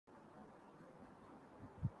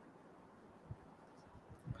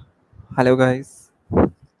Hello, guys.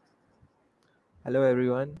 Hello,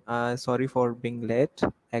 everyone. Sorry for being late.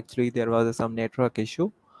 Actually, there was some network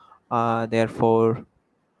issue. Therefore,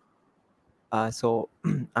 I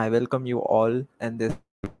welcome you all and this.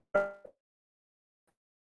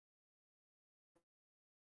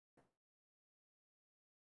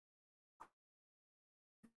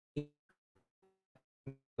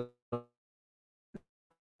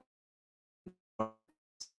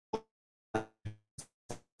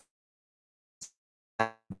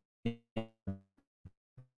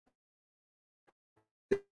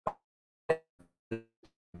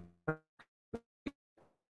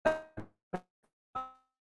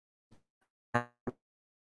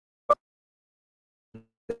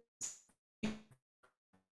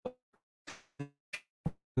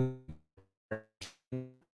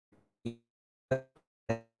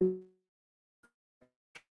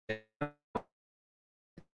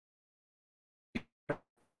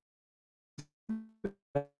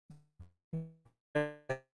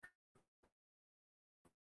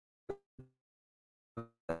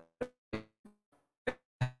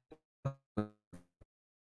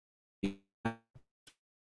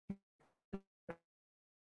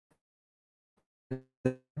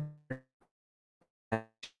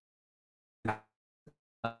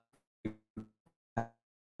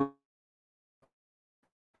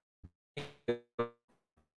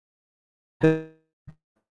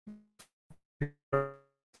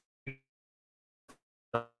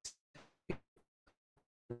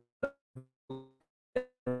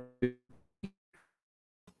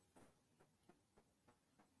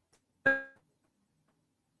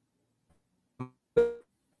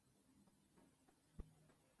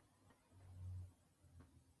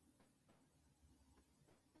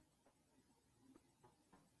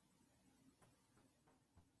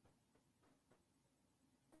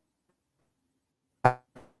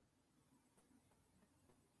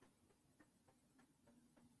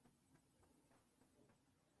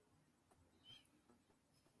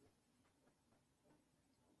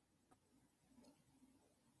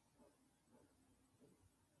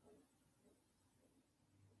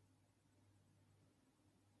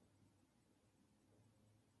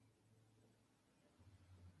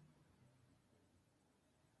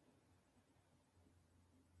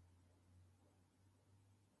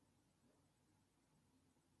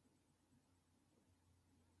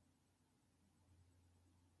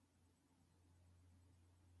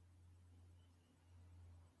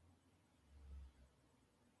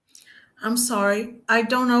 I'm sorry. I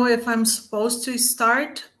don't know if I'm supposed to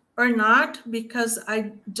start or not because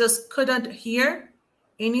I just couldn't hear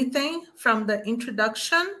anything from the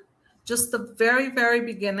introduction, just the very, very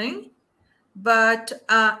beginning. But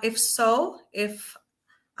if so, if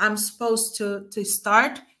I'm supposed to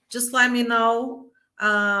start, just let me know,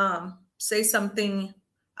 say something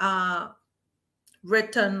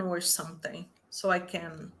written or something so I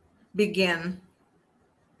can begin.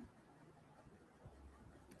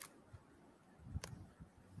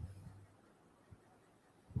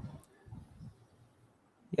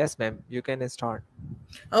 Yes, ma'am. You can start.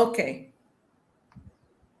 Okay.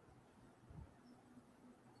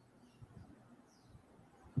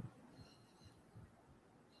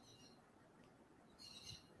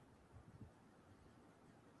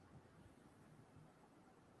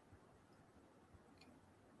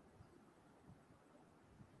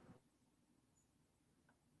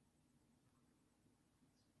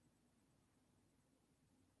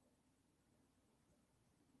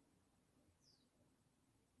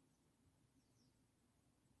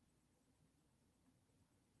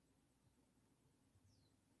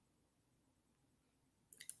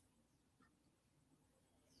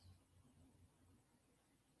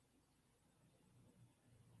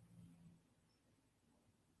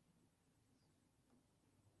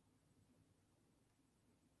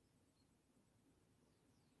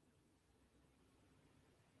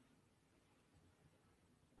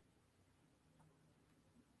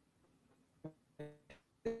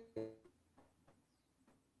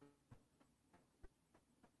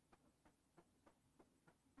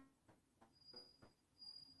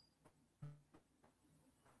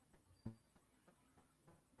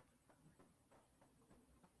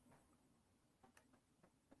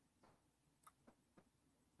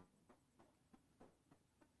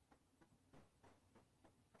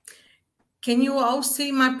 Can you all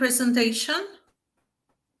see my presentation?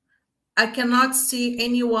 I cannot see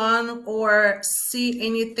anyone or see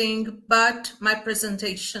anything but my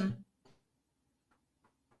presentation.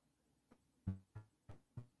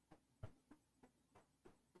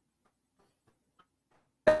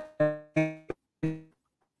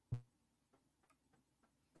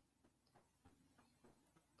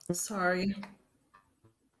 Sorry.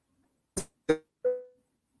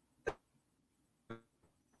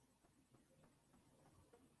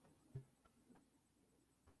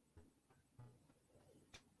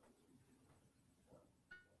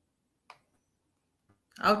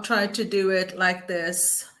 I'll try to do it like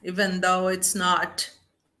this, even though it's not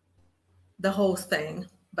the whole thing.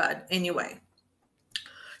 But anyway,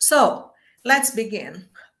 so let's begin.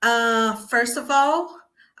 First of all,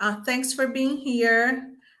 thanks for being here.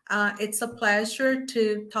 It's a pleasure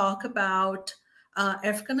to talk about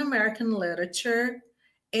African American literature.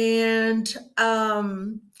 And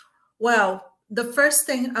well, the first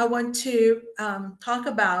thing I want to talk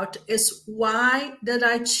about is why did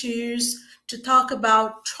I choose to talk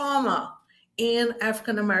about trauma in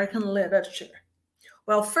African American literature?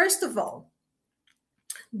 Well, first of all,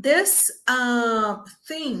 this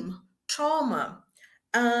theme, trauma,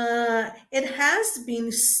 it has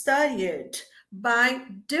been studied by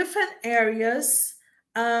different areas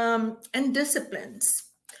and disciplines.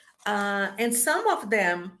 And some of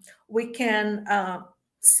them we can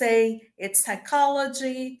say it's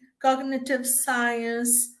psychology, cognitive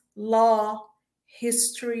science, law,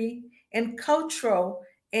 history, and cultural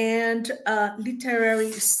and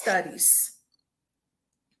literary studies.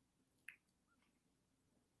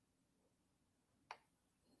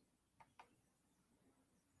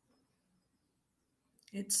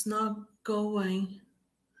 It's not going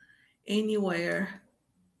anywhere.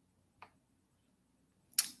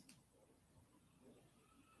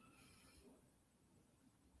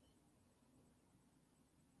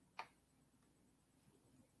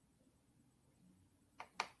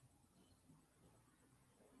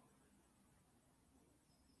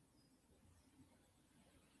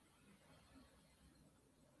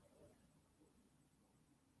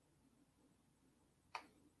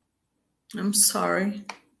 I'm sorry.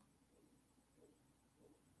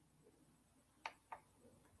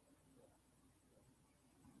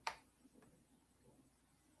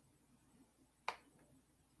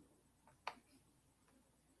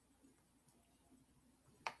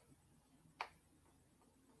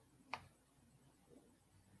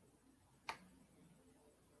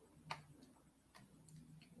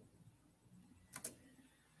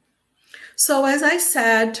 So as I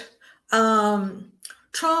said,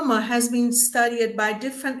 trauma has been studied by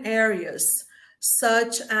different areas,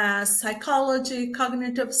 such as psychology,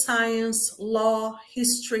 cognitive science, law,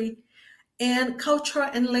 history, and cultural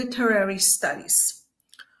and literary studies.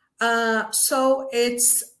 So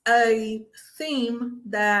it's a theme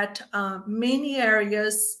that many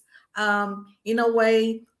areas, in a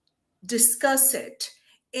way, discuss it.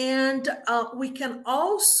 And we can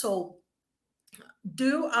also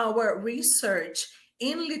do our research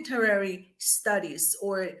in literary studies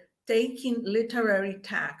or taking literary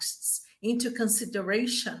texts into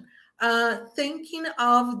consideration, thinking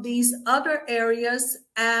of these other areas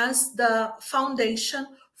as the foundation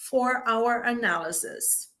for our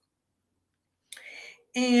analysis.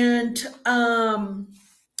 And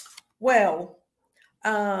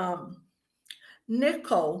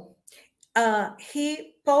Nichol,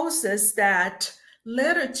 he poses that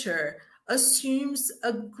literature assumes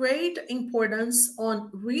a great importance on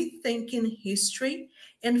rethinking history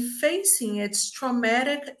and facing its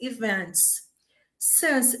traumatic events,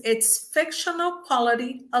 since its fictional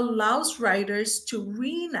quality allows writers to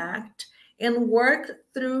reenact and work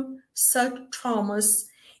through such traumas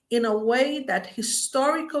in a way that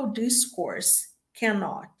historical discourse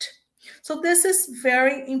cannot. So this is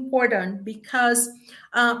very important because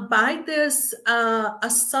by this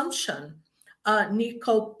assumption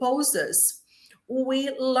Nichol poses,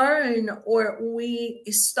 we learn or we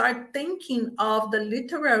start thinking of the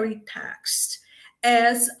literary text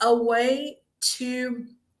as a way to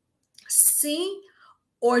see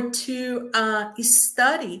or to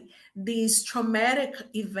study these traumatic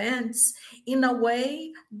events in a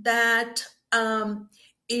way that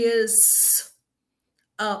is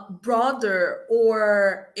broader,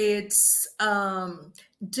 or it's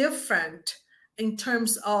different in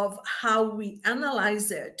terms of how we analyze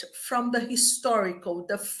it from the historical,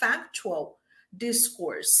 the factual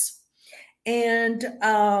discourse. And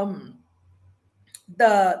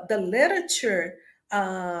the literature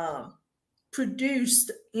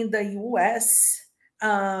produced in the US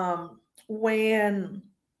when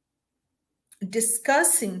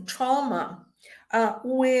discussing trauma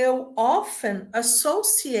will often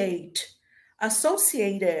associate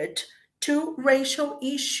it to racial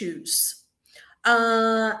issues,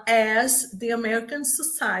 as the American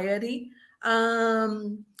society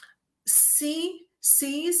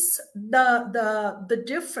sees the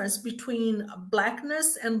difference between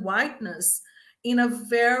blackness and whiteness in a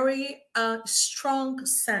very strong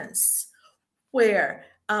sense, where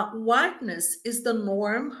whiteness is the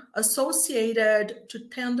norm associated to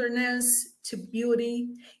tenderness, to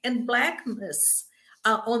beauty, and blackness,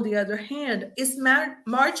 on the other hand, is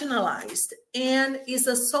marginalized and is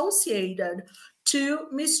associated to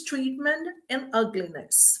mistreatment and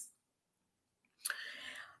ugliness.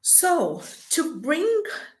 So to bring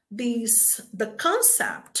the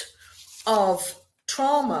concept of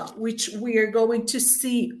trauma, which we are going to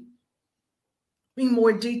see in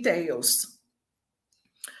more details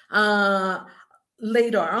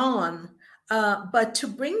later on, but to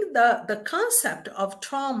bring the concept of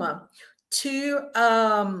trauma to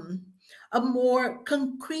a more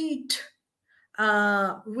concrete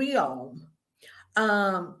realm,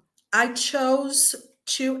 I chose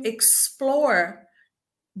to explore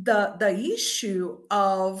the issue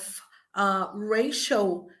of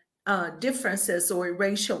racial differences or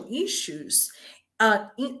racial issues,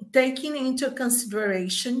 taking into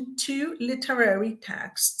consideration two literary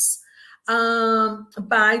texts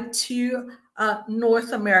by two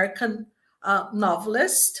North American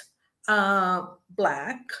novelists,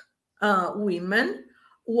 Black women.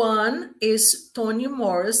 One is Toni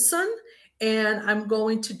Morrison, and I'm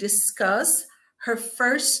going to discuss her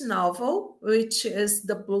first novel, which is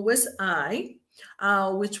The Bluest Eye,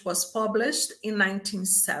 which was published in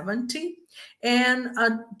 1970. And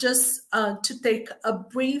just to take a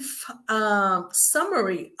brief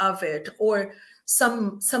summary of it, or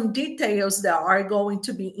some details that are going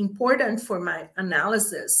to be important for my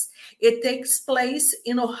analysis. It takes place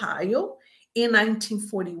in Ohio in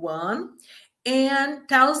 1941 and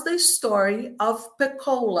tells the story of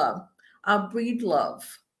Pecola Breedlove.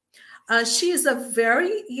 She is a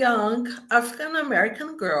very young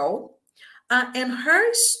African-American girl, and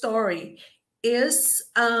her story is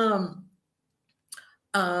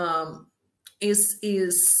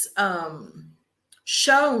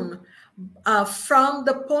shown from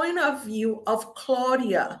the point of view of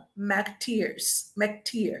Claudia McTeer.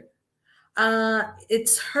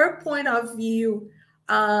 It's her point of view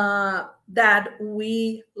that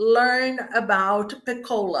we learn about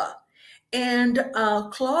Pecola. And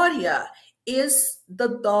Claudia is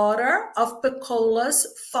the daughter of Pecola's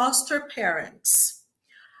foster parents.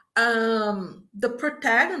 The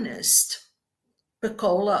protagonist,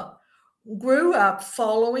 Pecola, grew up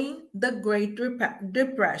following the Great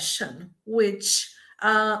Depression, which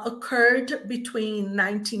occurred between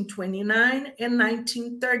 1929 and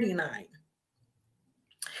 1939.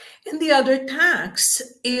 And the other text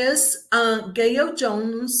is Gail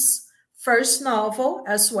Jones' first novel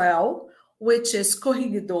as well, which is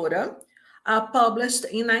Corregidora, published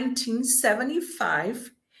in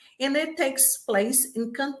 1975, and it takes place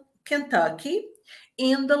in Kentucky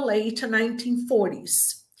in the late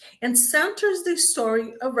 1940s, and centers the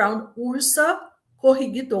story around Ursa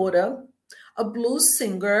Corregidora, a blues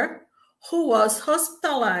singer who was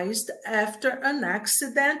hospitalized after an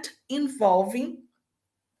accident involving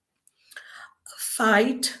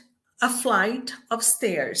a flight of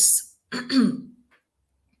stairs.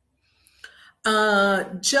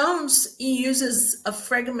 Jones uses a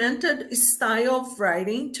fragmented style of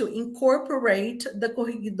writing to incorporate the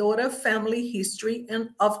Corregidora family history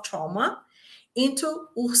and of trauma into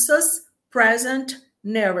Ursa's present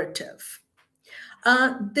narrative.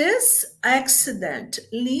 This accident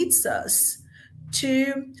leads us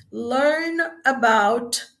to learn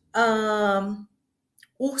about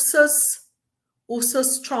Ursa's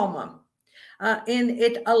trauma, and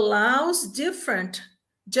it allows different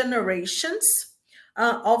generations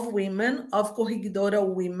of women, of Corregidora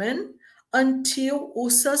women, until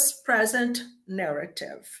Ursa's present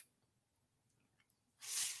narrative.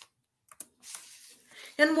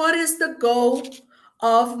 And what is the goal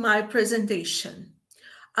of my presentation?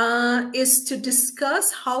 Is to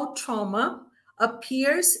discuss how trauma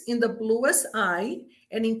appears in The Bluest Eye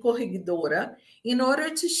and in Corregidora in order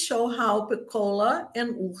to show how Pecola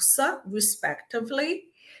and Ursa, respectively,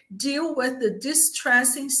 deal with the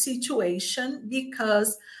distressing situation,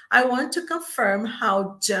 because I want to confirm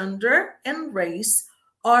how gender and race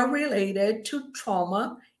are related to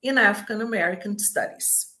trauma in African American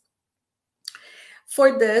studies.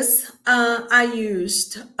 For this, I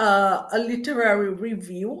used a literary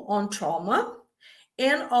review on trauma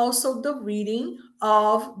and also the reading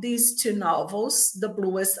of these two novels, The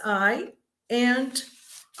Bluest Eye and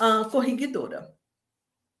Corregidora.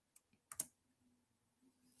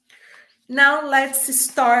 Now let's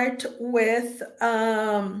start with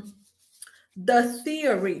the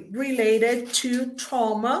theory related to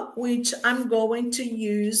trauma, which I'm going to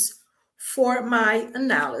use for my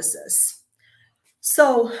analysis.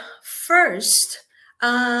 So first,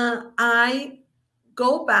 I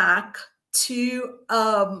go back to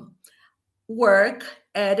work,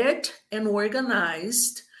 edit, and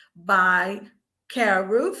organized by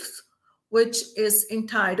Caruth, which is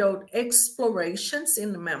entitled Explorations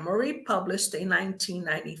in Memory, published in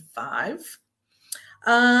 1995.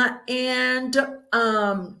 And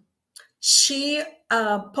she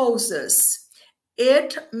poses,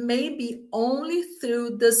 it may be only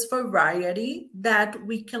through this variety that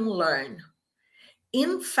we can learn.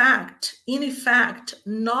 In effect,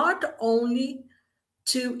 not only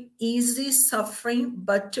to easy suffering,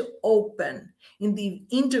 but to open in the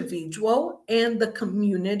individual and the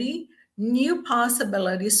community new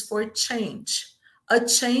possibilities for change, a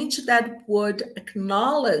change that would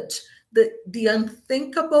acknowledge the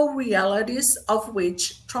unthinkable realities of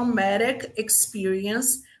which traumatic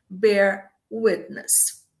experience bear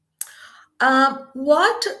witness.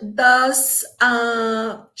 What does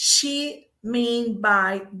she mean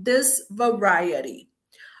by this variety?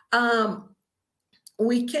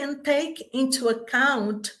 We can take into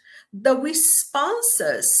account the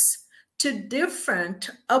responses to different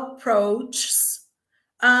approaches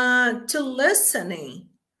to listening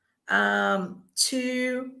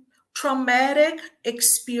to traumatic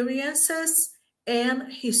experiences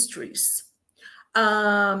and histories.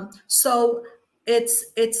 So it's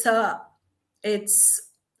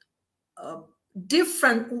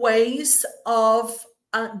different ways of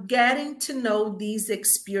getting to know these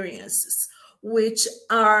experiences, which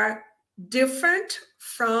are different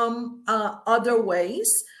from other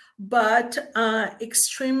ways, but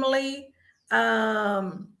extremely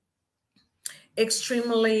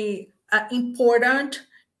important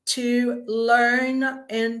to learn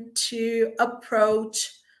and to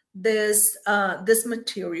approach this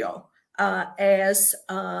material as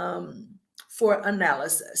for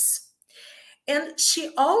analysis. And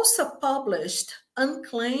she also published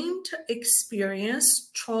Unclaimed Experience,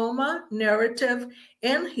 Trauma, Narrative,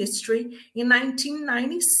 and History in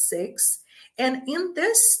 1996. And in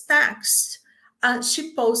this text,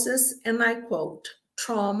 she poses, and I quote,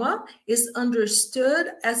 trauma is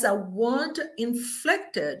understood as a wound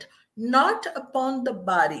inflicted not upon the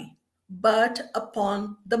body, but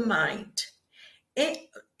upon the mind.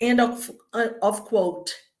 End of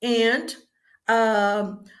quote. And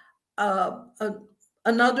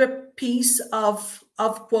another piece of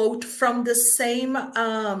quote from the same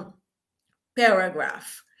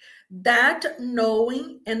paragraph, that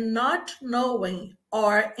knowing and not knowing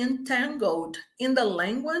are entangled in the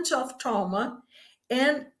language of trauma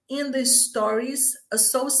and in the stories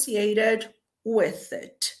associated with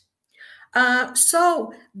it.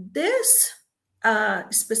 So this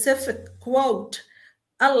specific quote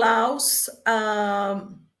allows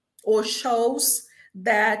or shows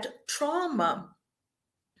that trauma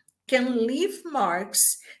can leave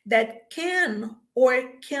marks that can or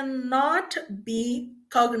cannot be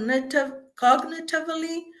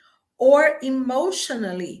cognitively or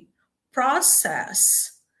emotionally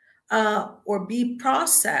processed or be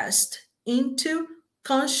processed into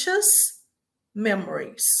conscious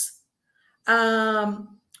memories.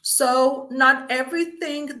 So not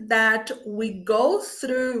everything that we go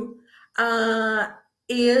through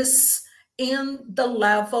is in the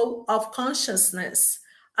level of consciousness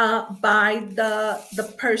by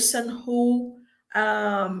the person who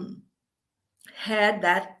had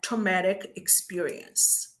that traumatic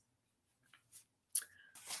experience.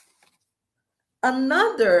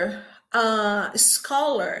 Another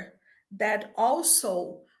scholar that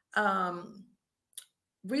also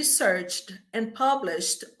researched and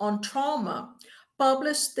published on trauma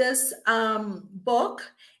published this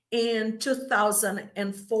book in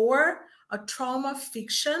 2004, a trauma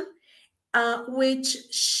fiction, which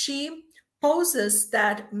she poses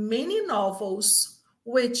that many novels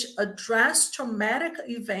which address traumatic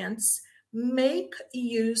events make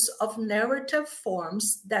use of narrative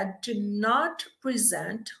forms that do not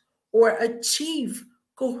present or achieve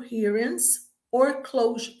coherence or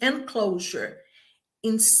closure.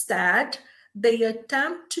 Instead, they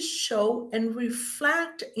attempt to show and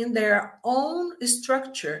reflect in their own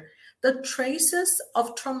structure the traces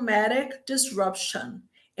of traumatic disruption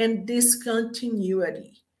and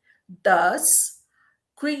discontinuity, thus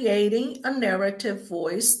creating a narrative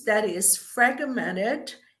voice that is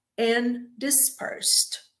fragmented and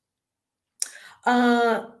dispersed.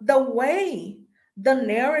 The way the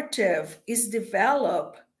narrative is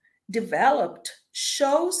developed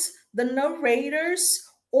shows the narrators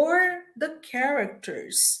or the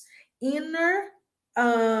characters' inner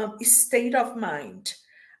state of mind.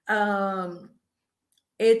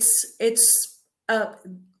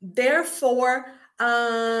 Therefore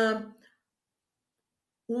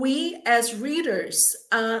we as readers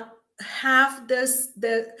have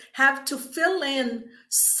to fill in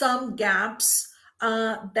some gaps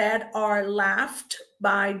that are left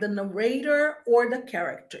by the narrator or the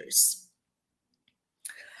characters.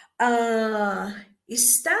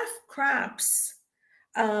 Staff Krapps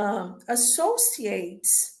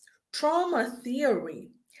associates trauma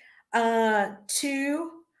theory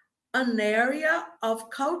to an area of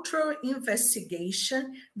cultural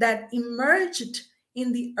investigation that emerged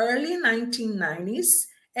in the early 1990s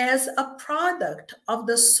as a product of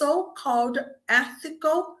the so-called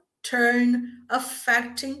ethical turn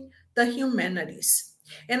affecting the humanities.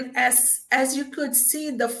 And as you could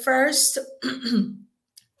see, the first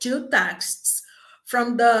two texts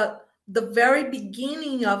from the very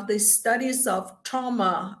beginning of the studies of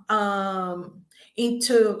trauma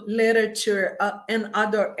into literature and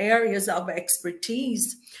other areas of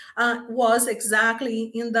expertise was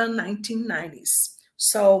exactly in the 1990s.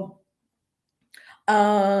 So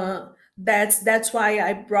that's why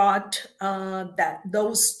I brought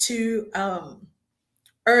those two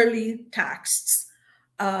early texts,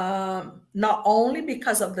 not only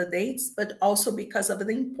because of the dates, but also because of the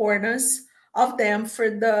importance of them for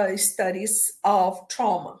the studies of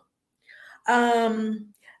trauma.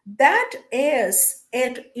 That is,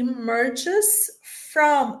 it emerges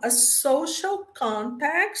from a social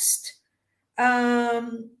context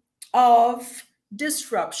of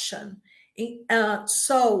disruption.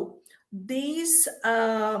 So these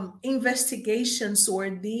investigations or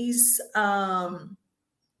these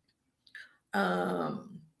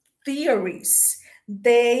theories,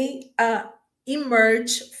 they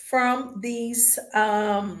emerge from these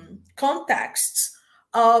contexts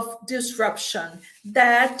of disruption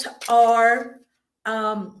that are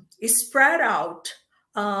spread out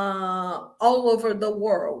all over the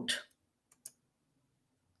world.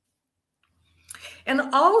 And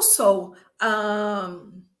also,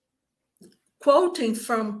 quoting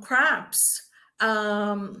from Krapps,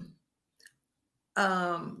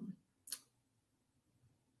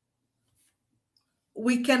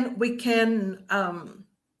 we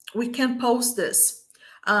can post this,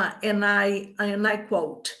 and I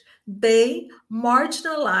quote: "They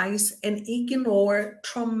marginalize and ignore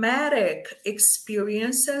traumatic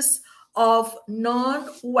experiences of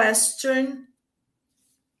non-Western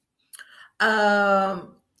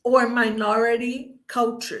or minority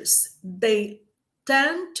cultures. They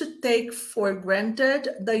tend to take for granted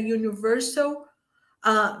the universal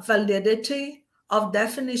validity of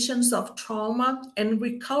definitions of trauma and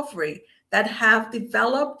recovery that have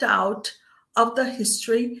developed out of the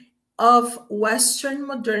history of Western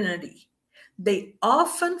modernity. They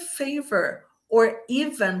often favor or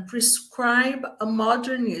even prescribe a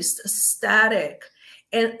modernist aesthetic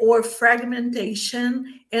or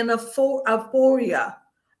fragmentation and aphoria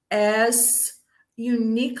as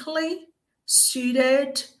uniquely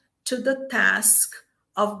suited to the task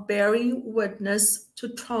of bearing witness to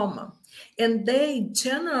trauma. And they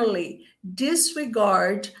generally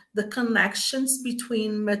disregard the connections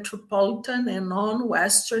between metropolitan and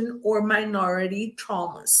non-Western or minority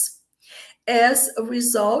traumas. As a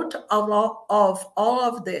result of all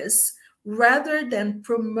of this, rather than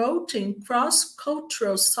promoting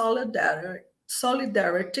cross-cultural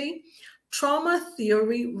solidarity, trauma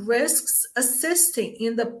theory risks assisting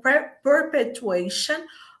in the perpetuation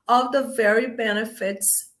of the very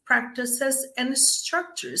benefits, practices, and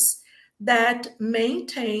structures that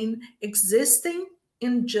maintain existing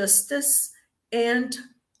injustice and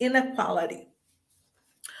inequality.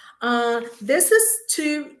 This is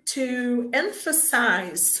to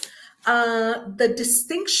emphasize the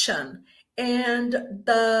distinction and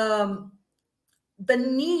the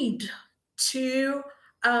need to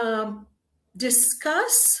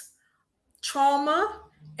discuss trauma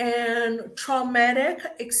and traumatic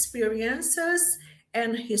experiences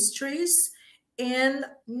and histories in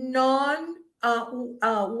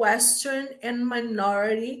non-Western and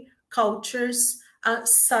minority cultures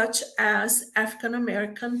such as African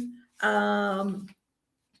American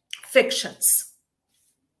fictions.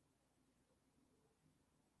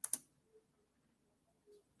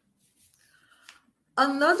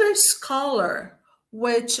 Another scholar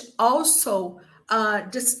which also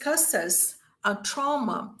discusses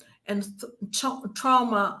trauma and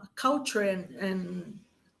trauma culture and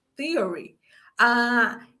theory,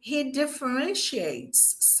 he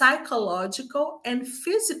differentiates psychological and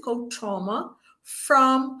physical trauma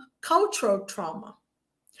from cultural trauma.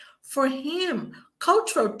 For him,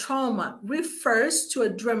 cultural trauma refers to a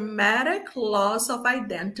dramatic loss of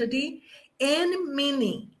identity and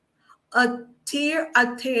meaning, a tear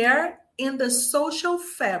in the social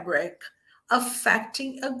fabric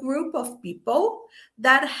affecting a group of people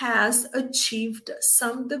that has achieved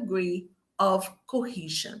some degree of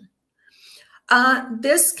cohesion.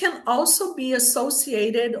 This can also be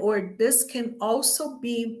associated, or this can also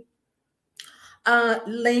be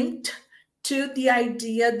linked to the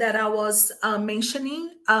idea that I was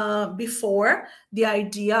mentioning before, the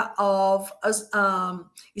idea of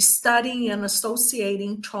studying and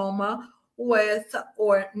associating trauma with,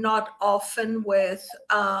 or not often with,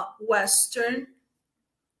 Western.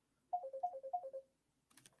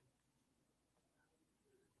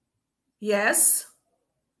 Yes.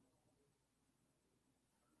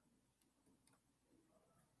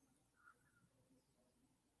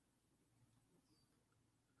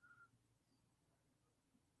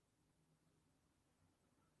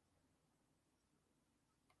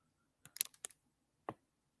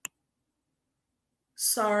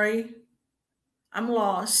 Sorry, I'm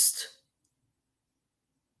lost.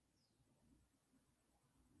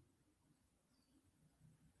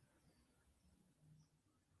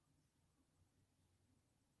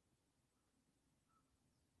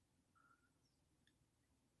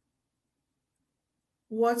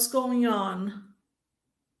 What's going on?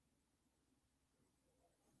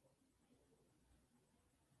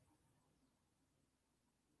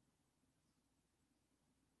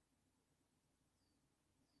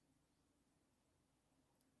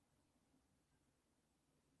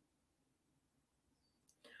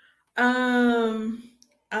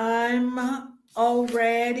 I'm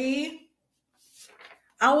already,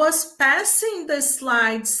 I was passing the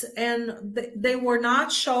slides and they were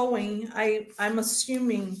not showing, I'm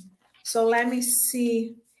assuming. So let me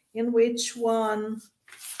see in which one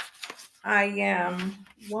I am.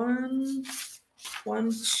 1,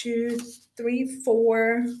 2, 3,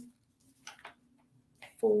 4,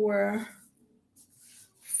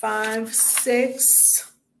 5,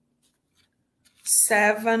 6,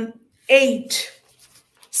 7, 8.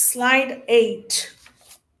 Slide 8.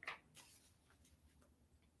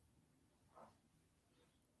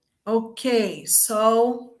 Okay,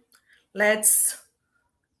 so let's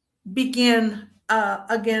begin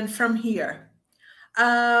again from here.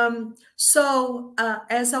 As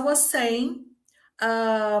I was saying,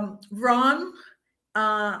 Ron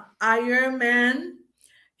Eierman,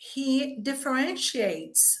 he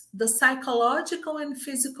differentiates the psychological and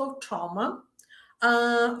physical trauma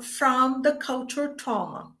from the cultural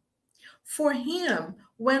trauma. For him,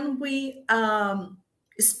 when we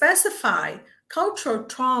specify cultural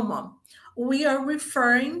trauma, we are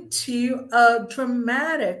referring to a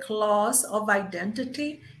dramatic loss of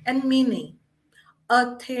identity and meaning,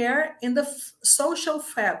 a tear in the social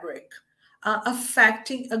fabric,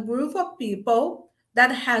 affecting a group of people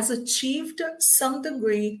that has achieved some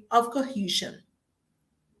degree of cohesion.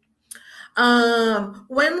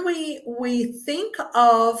 When we think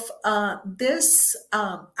of this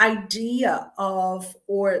idea of,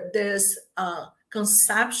 or this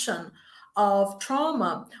conception of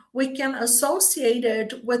trauma, we can associate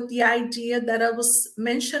it with the idea that I was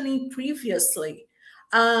mentioning previously,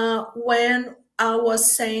 when I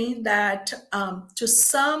was saying that to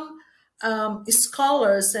some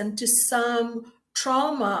scholars and to some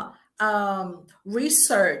trauma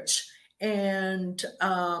research and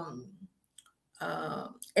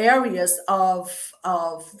areas of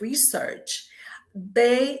research,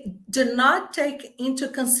 they do not take into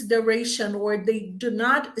consideration, or they do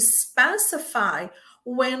not specify,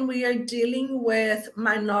 when we are dealing with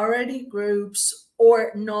minority groups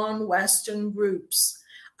or non-Western groups.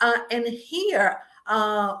 And here,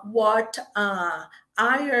 what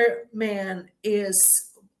Eierman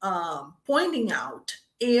is pointing out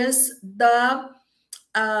is the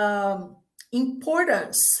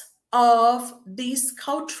importance of these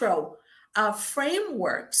cultural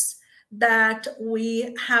frameworks that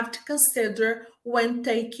we have to consider when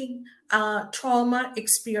taking traumatic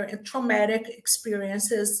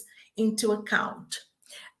experiences into account.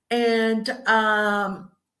 And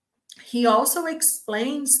he also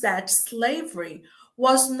explains that slavery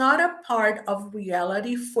was not a part of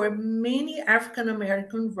reality for many African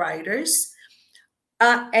American writers,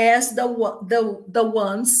 as the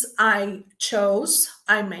ones I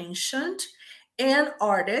mentioned, and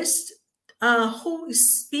artists who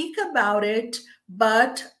speak about it,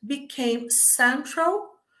 but became central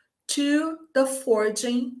to the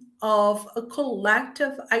forging of a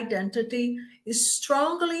collective identity, is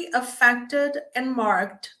strongly affected and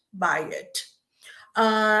marked by it.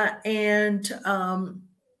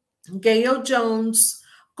 Gail Jones,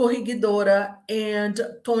 Corregidora, and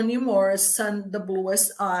Toni Morrison, The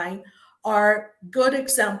Bluest Eye, are good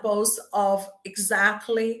examples of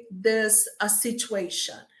exactly this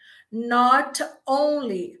situation. Not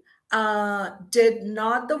only did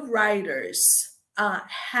not the writers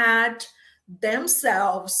had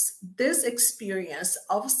themselves this experience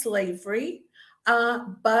of slavery,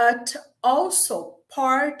 but also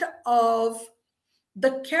part of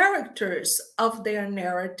the characters of their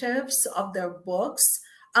narratives, of their books,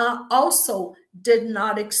 also did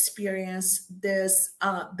not experience this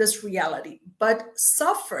reality, but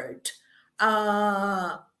suffered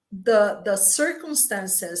the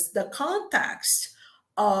circumstances, the context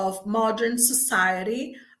of modern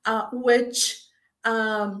society, which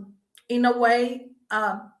in a way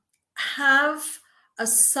have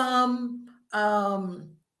some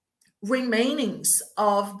remainings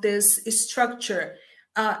of this structure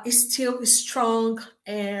is still strong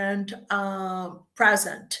and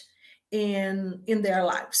present in their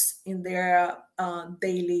lives, in their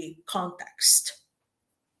daily context.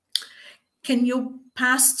 Can you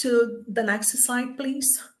pass to the next slide,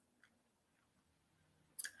 please?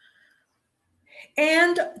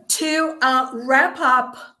 And to wrap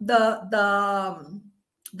up the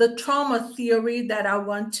trauma theory that I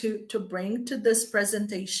want to bring to this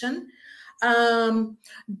presentation,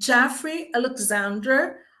 Jeffrey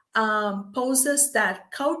Alexander poses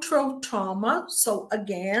that cultural trauma, so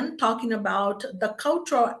again, talking about the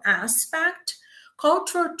cultural aspect,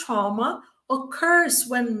 cultural trauma occurs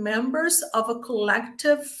when members of a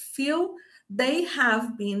collective feel they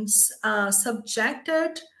have been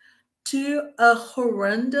subjected to a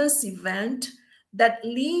horrendous event that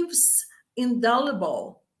leaves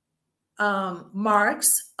indelible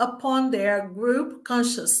marks upon their group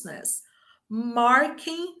consciousness,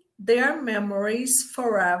 marking their memories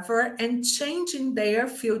forever and changing their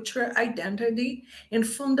future identity in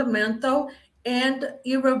fundamental and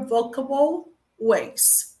irrevocable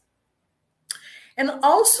ways. And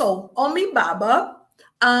also, Omi Baba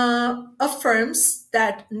affirms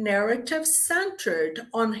that narratives centered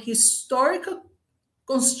on historical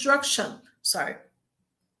construction,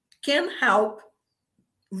 can help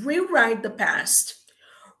rewrite the past,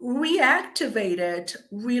 reactivate it,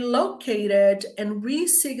 relocate it, and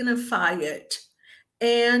re-signify it.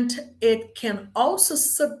 And it can also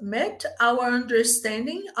submit our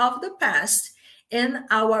understanding of the past and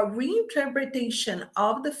our reinterpretation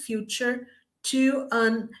of the future to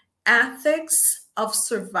an ethics of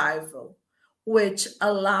survival, which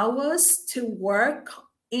allow us to work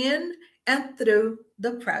in and through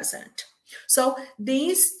the present. So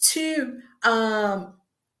these two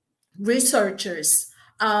researchers,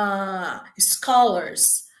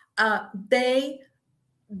 scholars, they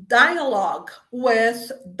dialogue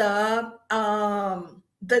with the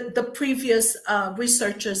previous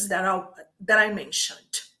researchers that I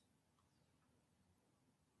mentioned.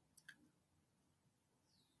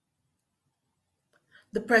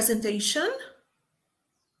 The presentation.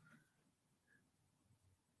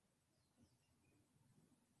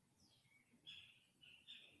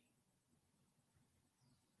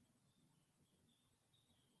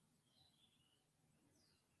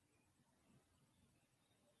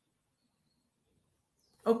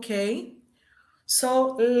 Okay,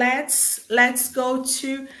 so let's go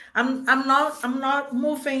to. I'm not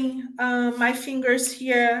moving my fingers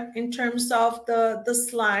here in terms of the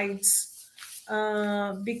slides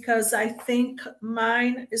because I think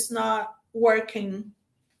mine is not working.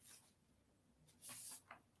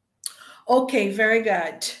 Okay, very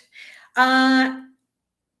good.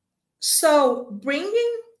 So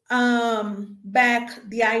bringing back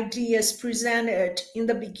the ideas presented in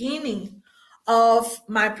the beginning of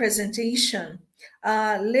my presentation,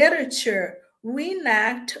 literature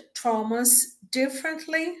reenact traumas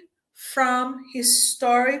differently from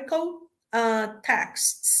historical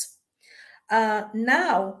texts.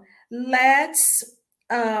 Now, let's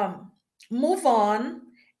move on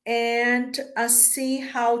and see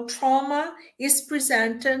how trauma is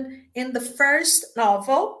presented in the first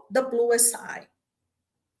novel, The Bluest Eye.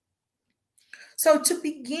 So to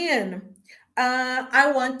begin,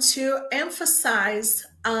 I want to emphasize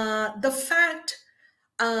the fact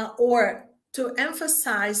or to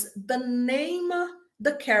emphasize the name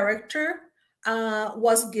the character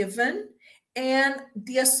was given and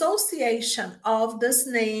the association of this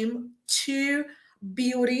name to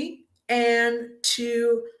beauty and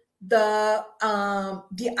to the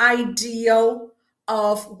ideal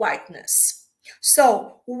of whiteness.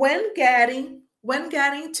 So when getting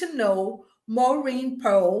to know Maureen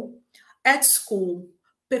Pearl at school,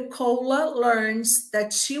 Pecola learns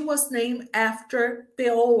that she was named after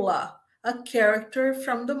Peola, a character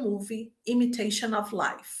from the movie Imitation of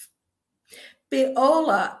Life.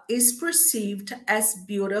 Paola is perceived as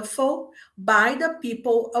beautiful by the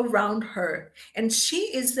people around her, and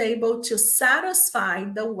she is able to satisfy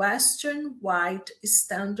the Western white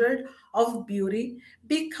standard of beauty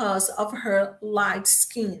because of her light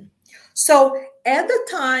skin. So at the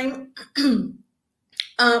time,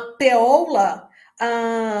 Paola,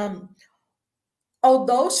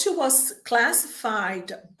 although she was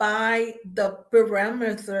classified by the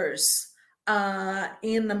parameters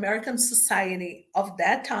in American society of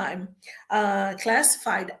that time,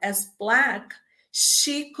 classified as Black,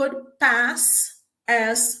 she could pass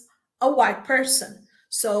as a white person.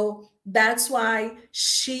 So that's why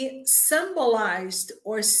she symbolized,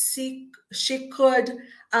 or she could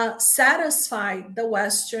satisfy the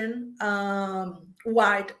Western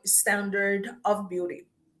white standard of beauty.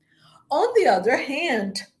 On the other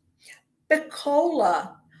hand,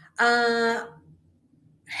 Pecola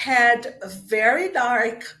had a very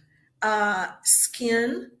dark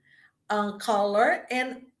skin color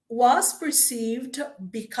and was perceived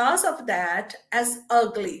because of that as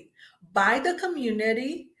ugly by the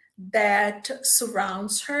community that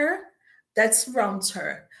surrounds her.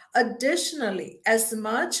 Additionally, as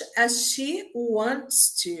much as she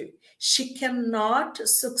wants to, she cannot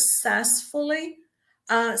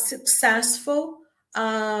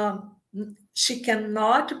she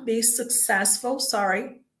cannot be successful,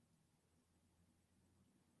 sorry.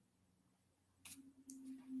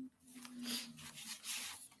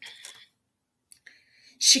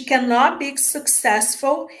 She cannot be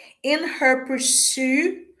successful in her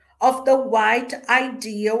pursuit of the white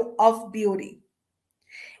ideal of beauty.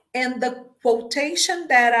 And the quotation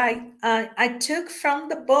that I took from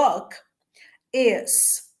the book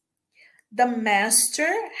is, the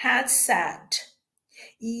master had said,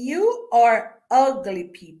 "You are ugly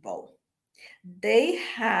people." They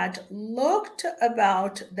had looked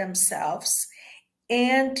about themselves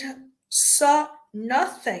and saw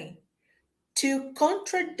nothing to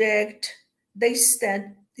contradict the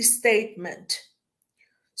statement.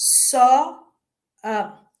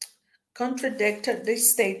 Contradicted the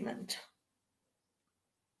statement.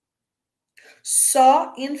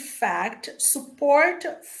 Saw, in fact, support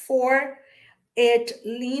for it,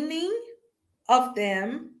 leaning of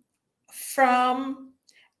them from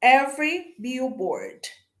every billboard,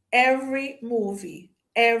 every movie,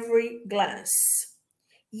 every glance.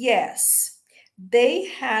 Yes, they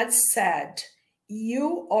had said,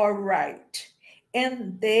 "You are right,"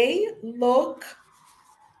 and they look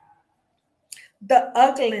the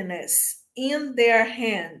ugliness in their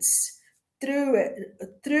hands through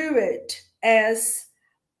it as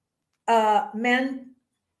a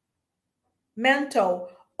mantle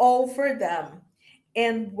over them,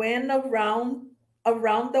 and went around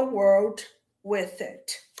the world with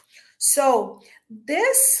it. So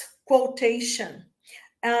this quotation,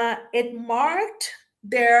 it marked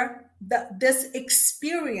this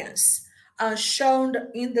experience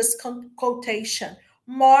shown in this quotation,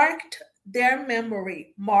 marked their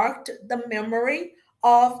memory, marked the memory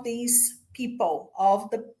of these people,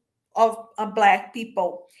 of Black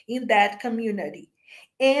people in that community,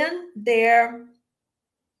 and their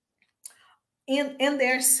in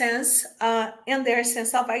their sense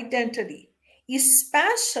of identity,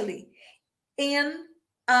 especially in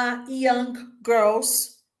young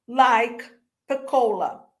girls like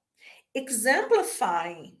Pecola,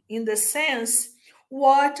 exemplifying in the sense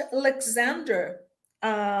what Alexander,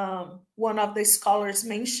 one of the scholars,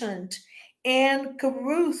 mentioned, and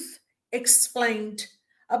Caruth explained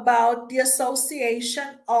about the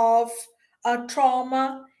association of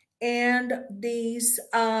trauma and these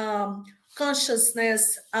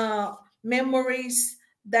consciousness memories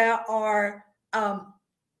that are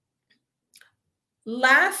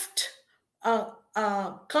left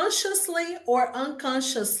consciously or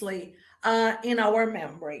unconsciously in our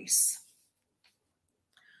memories.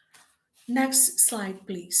 Next slide,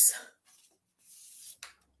 please.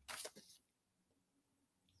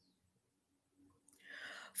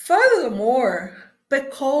 Furthermore,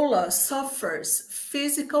 Pecola suffers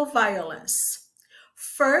physical violence,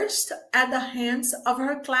 first at the hands of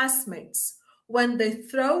her classmates when they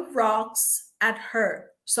throw rocks at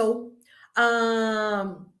her. So,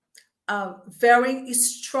 very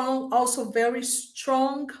strong, also very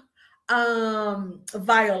strong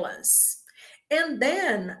violence. And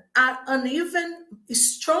then an even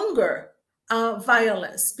stronger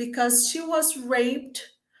violence, because she was raped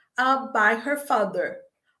by her father,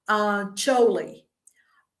 Jolie.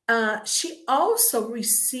 She also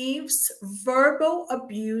receives verbal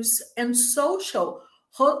abuse and social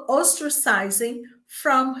ostracizing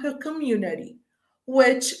from her community,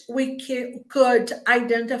 which we could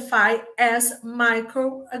identify as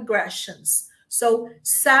microaggressions. So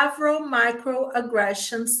several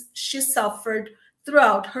microaggressions she suffered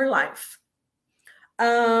throughout her life.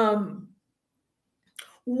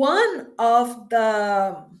 One of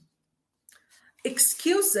the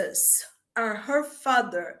excuses her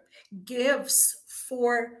father gives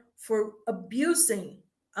for abusing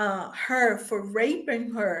her, for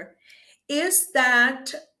raping her, is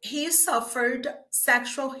that he suffered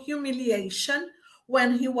sexual humiliation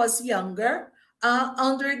when he was younger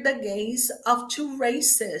under the gaze of two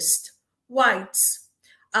racist whites.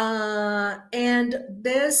 And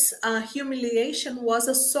this humiliation was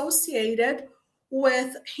associated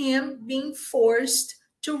with him being forced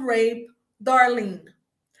to rape Darlene.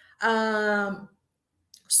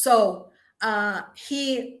 So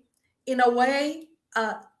he, in a way,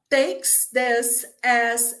 takes this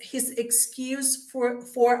as his excuse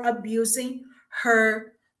for abusing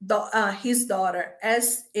his daughter,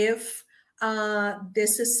 as if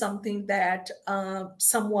this is something that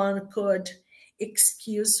someone could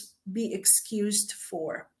be excused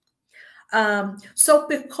for. So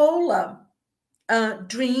Piccola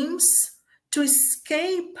dreams to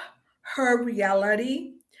escape her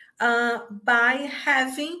reality by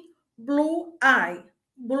having blue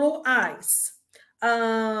eyes.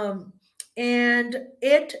 And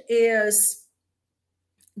it is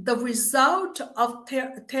the result of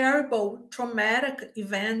terrible traumatic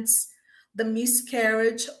events, the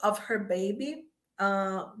miscarriage of her baby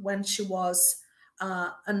when she was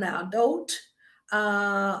an adult,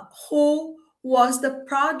 who was the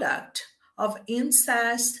product of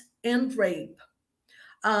incest and rape.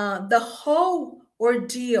 The whole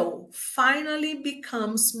ordeal finally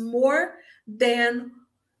becomes more than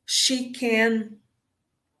she can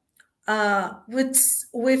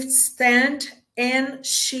withstand, and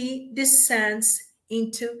she descends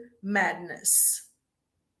into madness.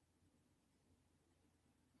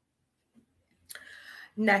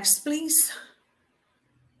 Next, please.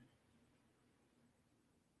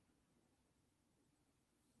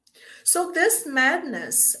 So this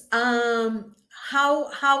madness,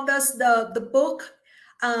 how does the book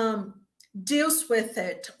deals with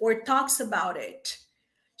it or talks about it?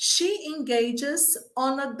 She engages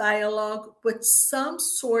on a dialogue with some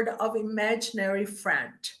sort of imaginary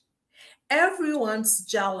friend. Everyone's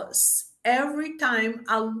jealous. Every time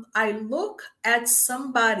I look at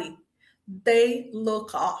somebody, they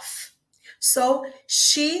look off. So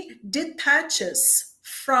she detaches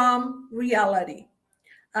from reality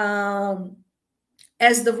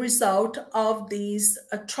as the result of these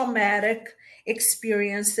traumatic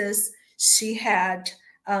experiences she had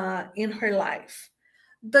in her life.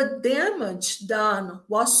 The damage done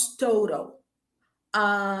was total.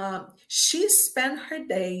 She spent her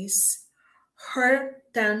days, her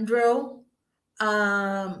tendril,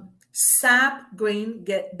 sap green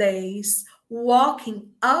days,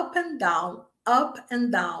 walking up and down,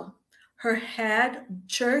 her head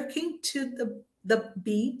jerking to the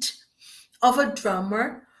beat of a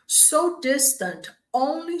drummer so distant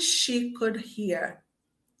only she could hear.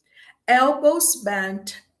 Elbows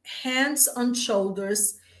bent, hands on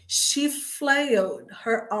shoulders, she flailed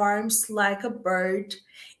her arms like a bird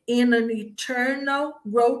in an eternal,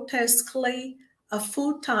 grotesquely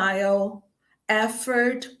futile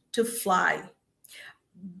effort to fly.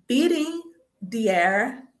 Beating the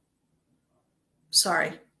air,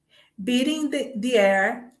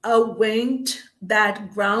 a winged,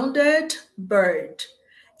 that grounded bird,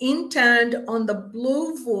 intent on the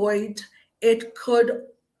blue void it could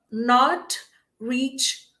not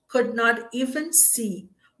reach, could not even see,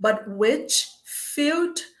 but which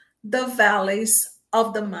filled the valleys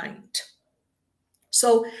of the mind.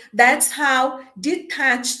 So that's how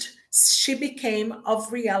detached she became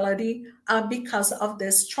of reality because of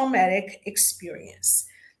this traumatic experience.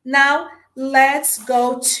 Now, let's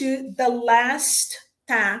go to the last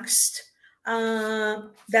text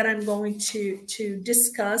that I'm going to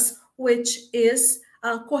discuss, which is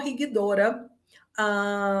Corregidora.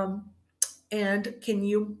 And can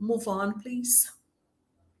you move on, please?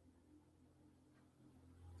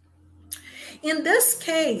 In this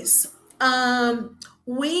case,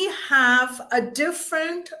 we have a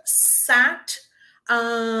different set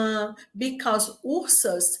because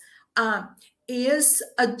Ursus is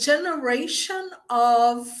a generation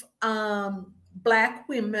of Black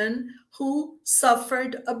women who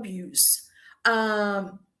suffered abuse.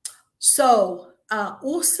 So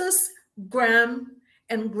Ursus, Graham,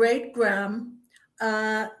 and Great Graham,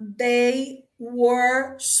 they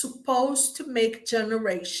were supposed to make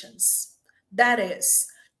generations. That is,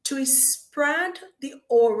 to spread the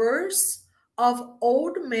horrors of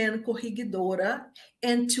old man corregidora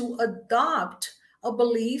and to adopt a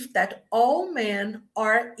belief that all men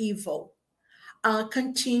are evil.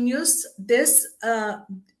 Continues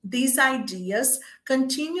these ideas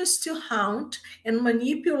continues to haunt and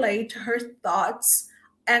manipulate her thoughts,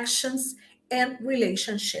 actions, and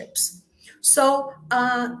relationships. So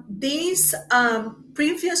these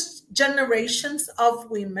previous generations of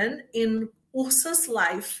women in Ursa's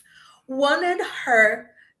life wanted her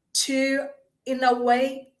to, in a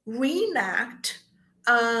way, reenact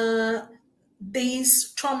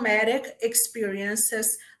these traumatic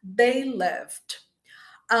experiences they lived.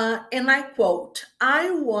 And I quote, I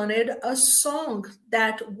wanted a song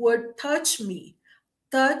that would touch me,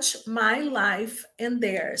 touch my life and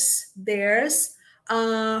theirs. Theirs,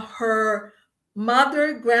 her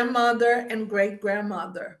mother, grandmother, and great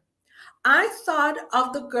grandmother. I thought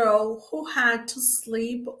of the girl who had to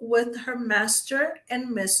sleep with her master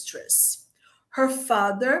and mistress, her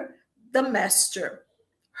father, the master,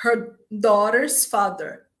 her daughter's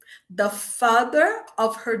father, the father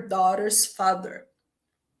of her daughter's father.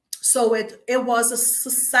 So it was a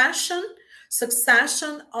succession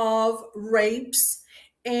of rapes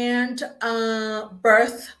and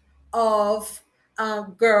birth of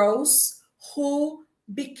girls who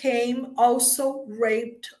became also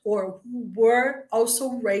raped or who were also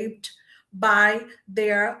raped by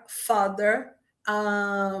their father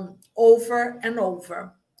over and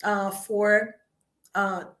over for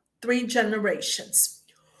 3 generations.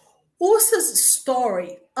 Ursa's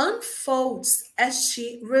story unfolds as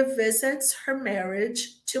she revisits her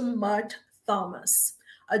marriage to Mud Thomas,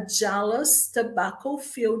 a jealous tobacco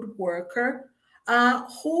field worker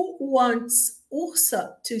who wants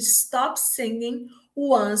Ursa to stop singing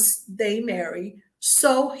once they marry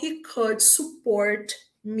so he could support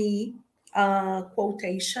me,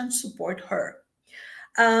 quotation, support her.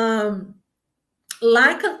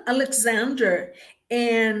 Like Alexander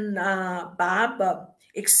and Baba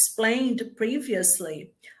explained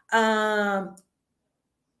previously, as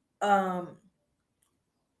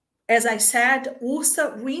I said,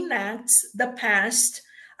 Ursa reenacts the past,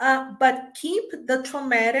 but keep the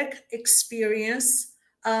traumatic experience,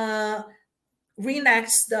 reenacts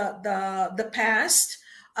the past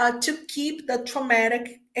to keep the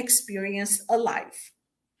traumatic experience alive.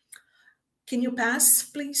 Can you pass,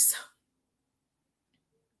 please?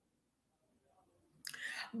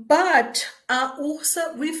 But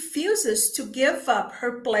Ursa refuses to give up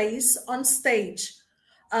her place on stage.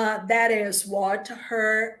 That is what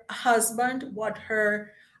her husband, what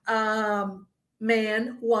her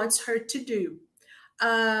man wants her to do.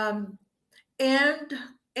 And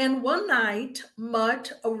one night,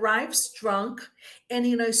 Mud arrives drunk and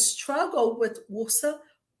in a struggle with Ursa,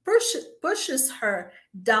 pushes her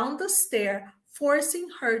down the stair, forcing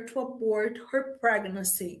her to abort her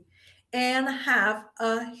pregnancy and have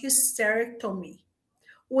a hysterectomy,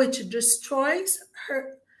 which destroys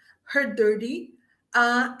her duty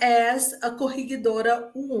as a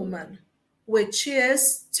corregidora woman, which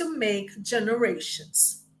is to make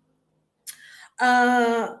generations.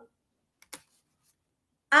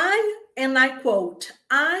 I quote,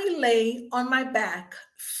 I lay on my back,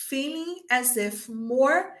 feeling as if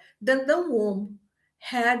more than the womb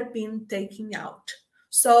had been taken out.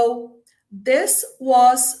 So this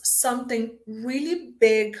was something really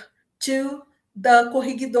big to the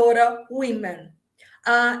corregidora women.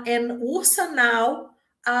 And Ursa now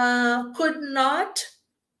could not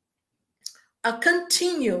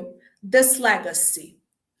continue this legacy.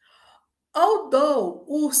 Although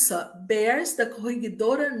Ursa bears the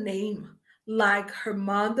corregidora name like her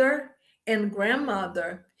mother and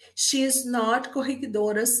grandmother, she is not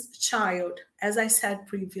corregidora's child, as I said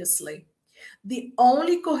previously. The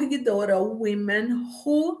only corregidora woman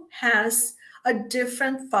who has a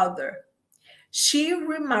different father. She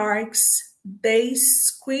remarks, they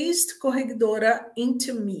squeezed corregidora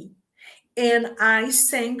into me, and I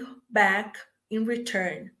sang back in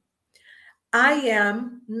return. I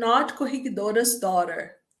am not corregidora's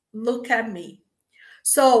daughter. Look at me.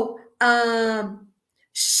 So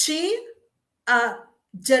she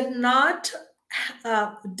did not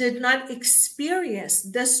experience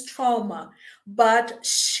this trauma, but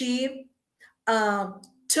she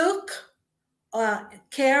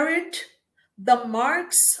carried the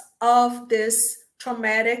marks of this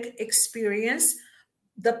traumatic experience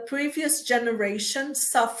the previous generation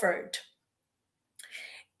suffered.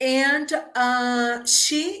 And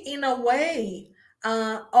she, in a way,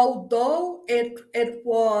 although it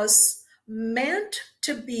was meant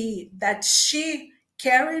to be that she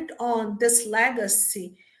carried on this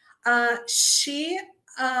legacy, she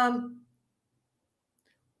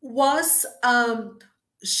was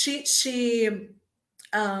she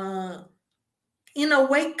in a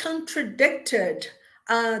way contradicted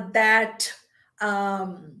that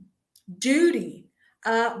duty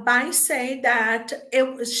by saying that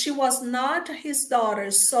she was not his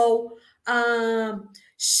daughter, so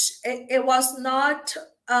it was not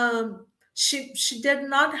she did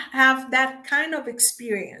not have that kind of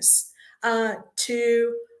experience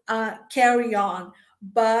to carry on,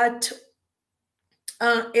 but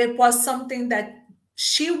it was something that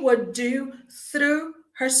she would do through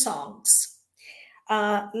her songs.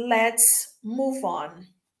 Let's move on.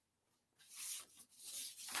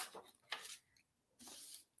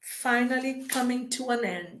 Finally coming to an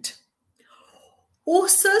end.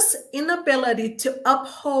 Ursa's inability to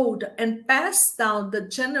uphold and pass down the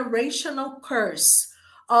generational curse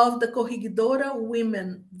of the corregidora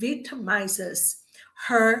women victimizes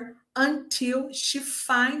her until she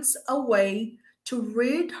finds a way to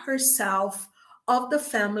rid herself of the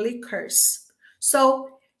family curse.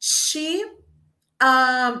 So she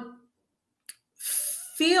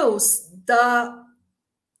feels the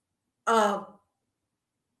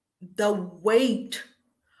weight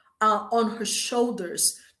on her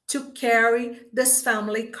shoulders to carry this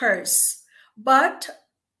family curse. But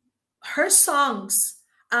her songs,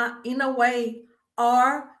 in a way,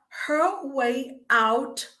 are her way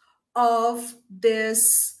out of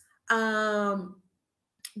this,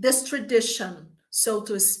 this tradition, so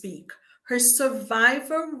to speak. Her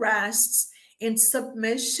survival rests in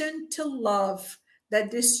submission to love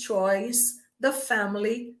that destroys the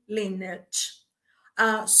family lineage.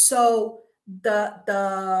 So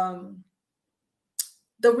the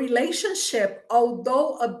relationship,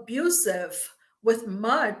 although abusive with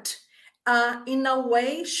Mutt, in a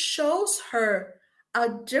way shows her a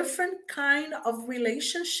different kind of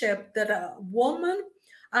relationship that a woman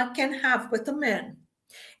can have with a man.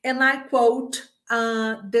 And I quote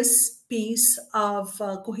this piece of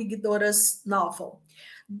Corregidora's novel.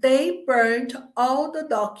 They burned all the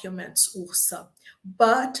documents, Ursa,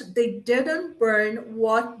 but they didn't burn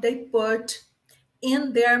what they put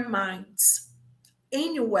in their minds.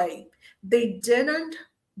 Anyway, they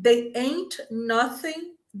ain't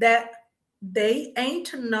nothing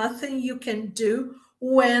you can do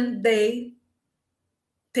when they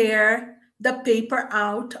tear the paper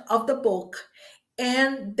out of the book,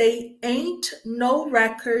 and they ain't no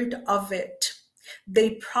record of it.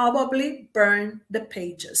 They probably burn the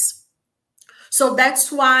pages. So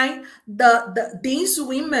that's why these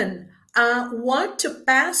women want to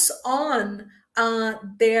pass on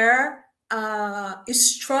their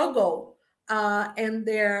struggle and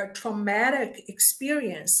their traumatic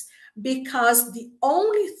experience, because the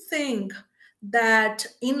only thing that,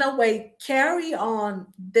 in a way, carry on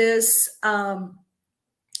this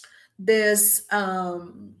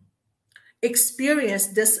experience,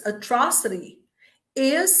 this atrocity,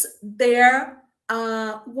 is their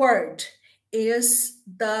word, is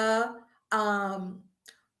the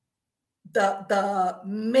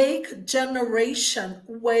make generation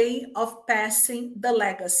way of passing the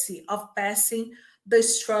legacy, of passing the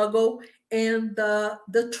struggle and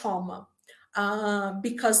the trauma,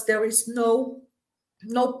 because there is no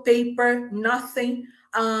paper, nothing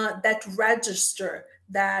that register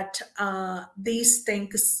that these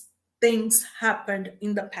things happened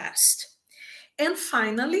in the past. And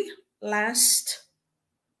finally, last,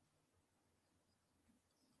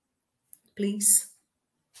 please.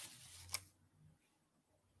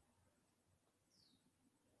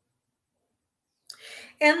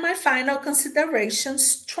 And my final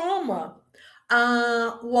considerations, trauma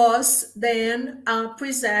was then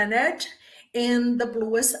presented in the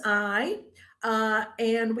bluest eye,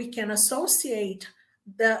 and we can associate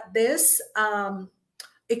this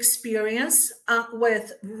experience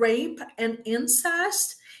with rape and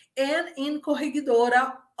incest, and in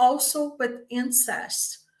Corregidora also with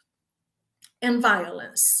incest and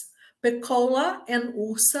violence. Pecola and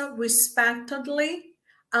Ursa, respectively,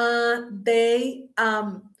 they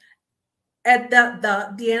at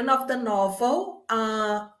the end of the novel,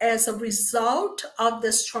 as a result of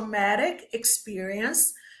this traumatic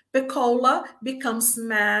experience, Pecola becomes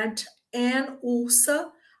mad, and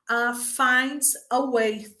Ursa finds a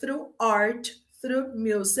way through art, through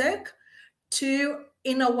music, to,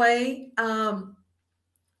 in a way,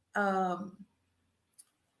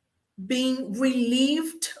 being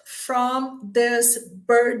relieved from this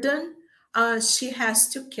burden she has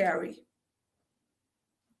to carry.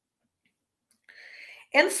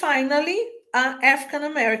 And finally, African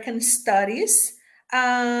American studies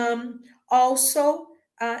also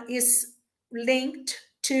is linked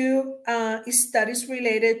to studies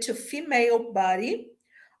related to female body,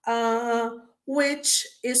 which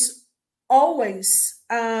is always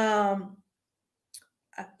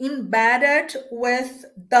embedded with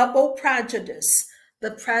double prejudice,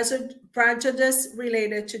 the prejudice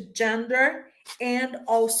related to gender and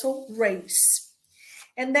also race.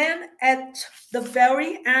 And then at the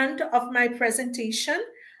very end of my presentation,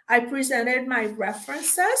 I presented my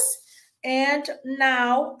references, and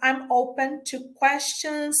now I'm open to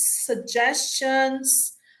questions,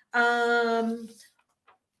 suggestions,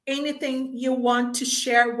 anything you want to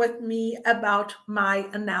share with me about my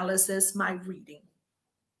analysis, my reading.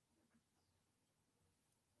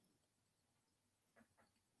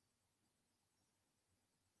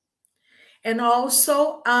 And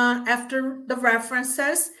also, after the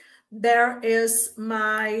references, there is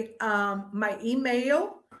my my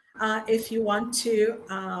email. If you want to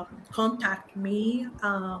contact me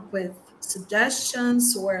with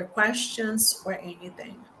suggestions or questions or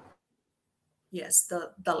anything. Yes,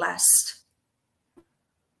 the last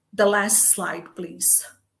slide, please.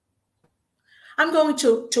 I'm going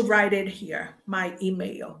to write it here, my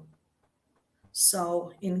email.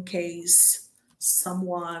 So in case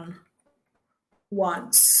someone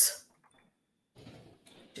wants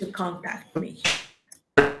to contact me.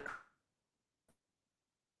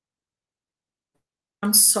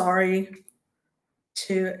 I'm sorry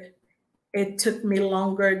it took me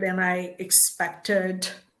longer than I expected.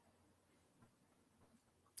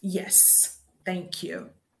 Yes, thank you.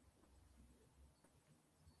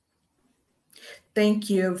 Thank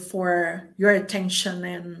you for your attention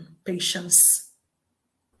and patience.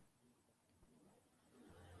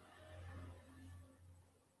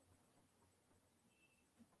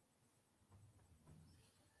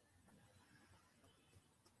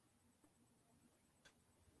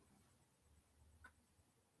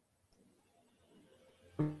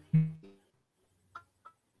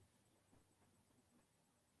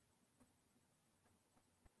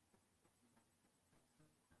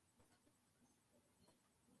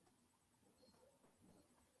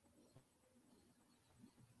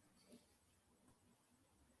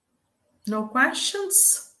 No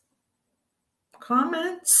questions?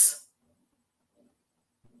 Comments?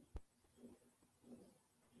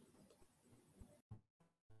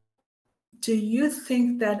 Do you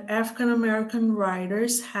think that African American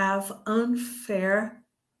writers have unfairly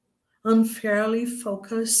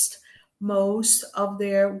focused most of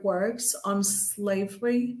their works on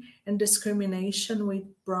slavery and discrimination, which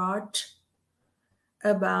brought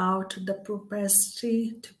about the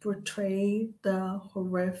propensity to portray the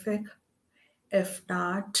horrific, if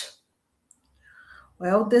not?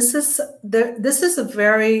 Well, this is a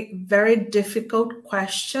very, very difficult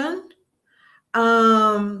question.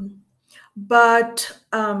 But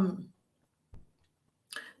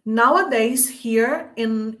nowadays here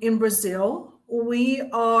in Brazil, we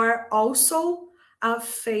are also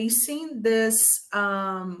facing this.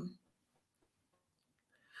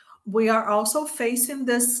 We are also facing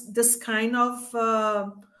this kind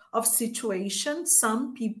of situation.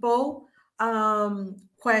 Some people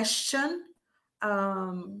question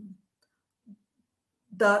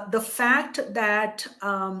the fact that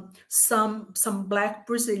some Black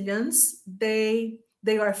Brazilians they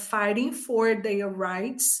are fighting for their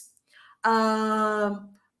rights,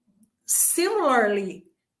 similarly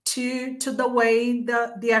to the way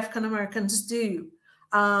the African Americans do.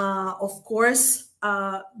 Of course,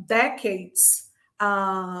 decades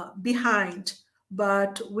behind,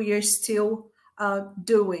 but we are still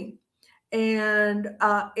doing. And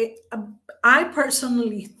I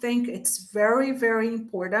personally think it's very, very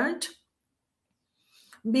important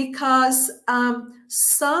because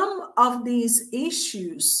some of these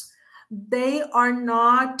issues, they are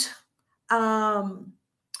not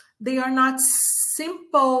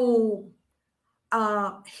simple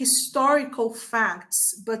historical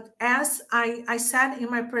facts, but as I said in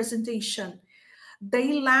my presentation,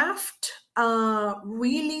 they left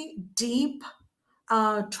really deep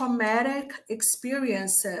traumatic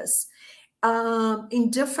experiences in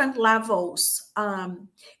different levels.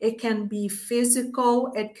 It can be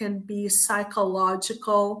physical, it can be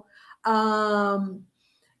psychological, and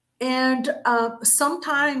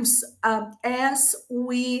sometimes as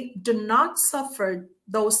we do not suffer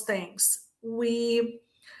those things, we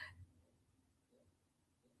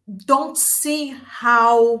don't see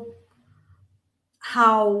how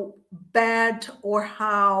bad or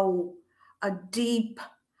how deep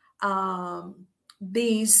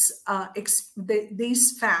these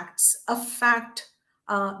facts affect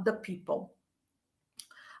the people.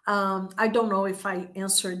 I don't know if I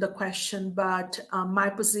answered the question, but my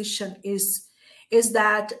position is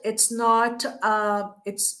that it's not a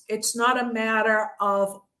matter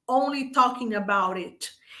of only talking about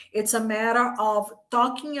it. It's a matter of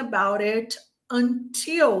talking about it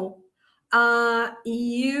until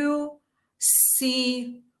you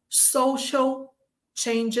see social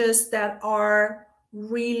changes that are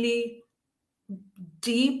really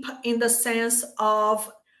deep, in the sense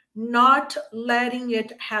of not letting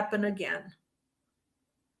it happen again,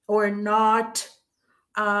 or not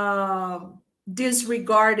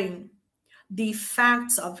disregarding the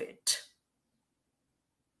facts of it.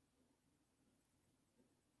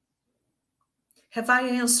 Have I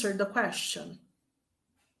answered the question?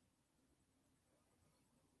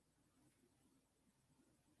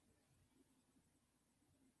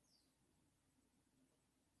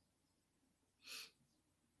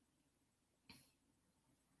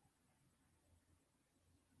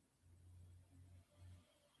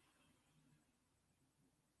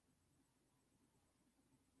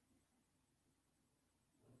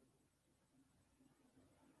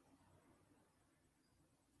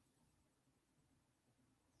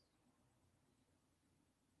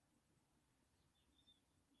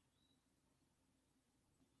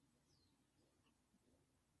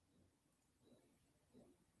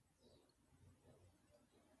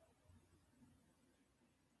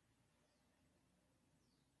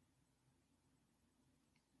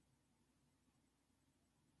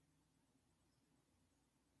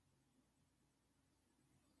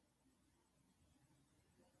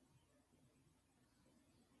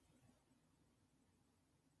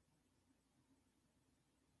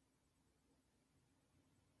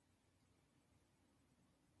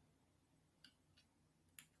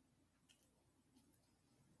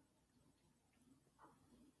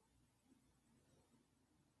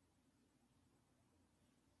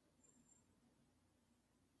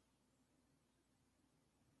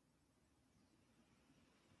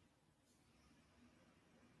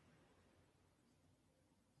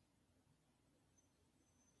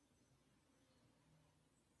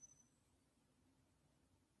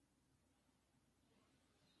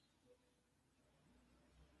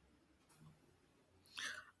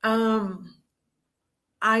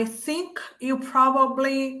 I think you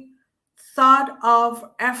probably thought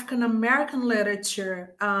of African American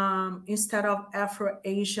literature instead of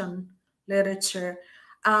Afro-Asian literature.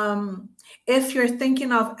 If you're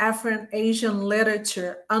thinking of Afro-Asian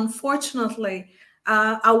literature, unfortunately,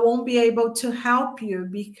 I won't be able to help you,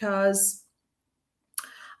 because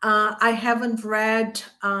I haven't read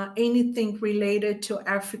anything related to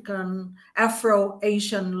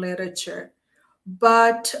Afro-Asian literature.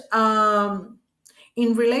 But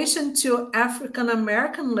in relation to African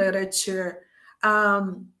American literature,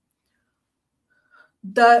 the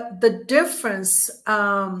difference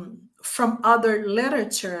from other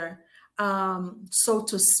literature, so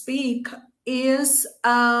to speak, is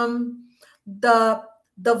the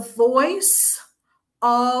voice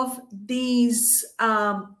of these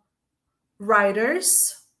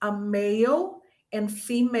writers, male and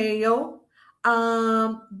female,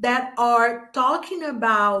 that are talking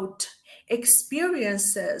about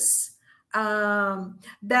experiences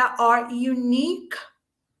that are unique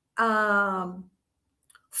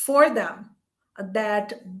for them,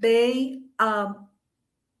 that they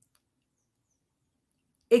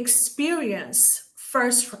experience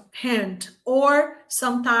firsthand or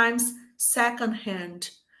sometimes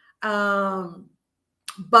secondhand,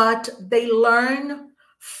 but they learn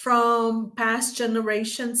from past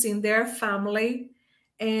generations in their family,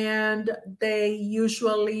 and they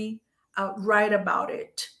usually write about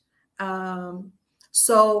it.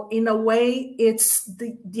 So in a way, it's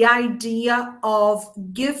the idea of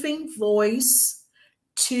giving voice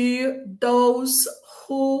to those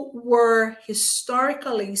who were,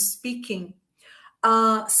 historically speaking,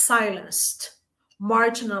 silenced,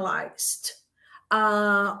 marginalized,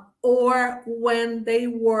 or when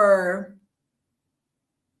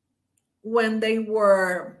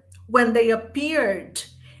they appeared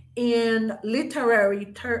in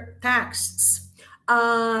literary texts,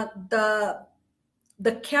 the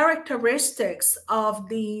characteristics of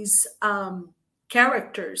these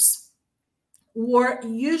characters were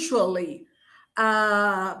usually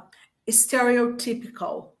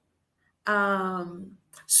stereotypical.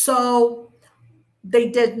 So they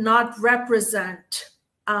did not represent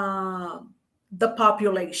the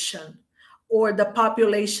population, or the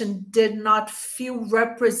population did not feel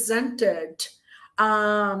represented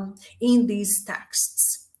in these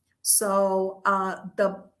texts. So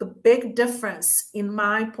the big difference, in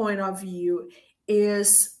my point of view,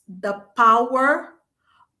 is the power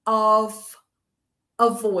of a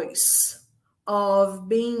voice, of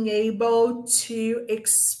being able to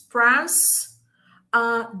express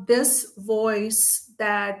this voice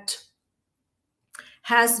that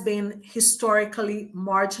has been historically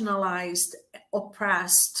marginalized,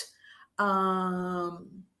 oppressed for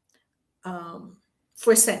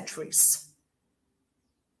centuries.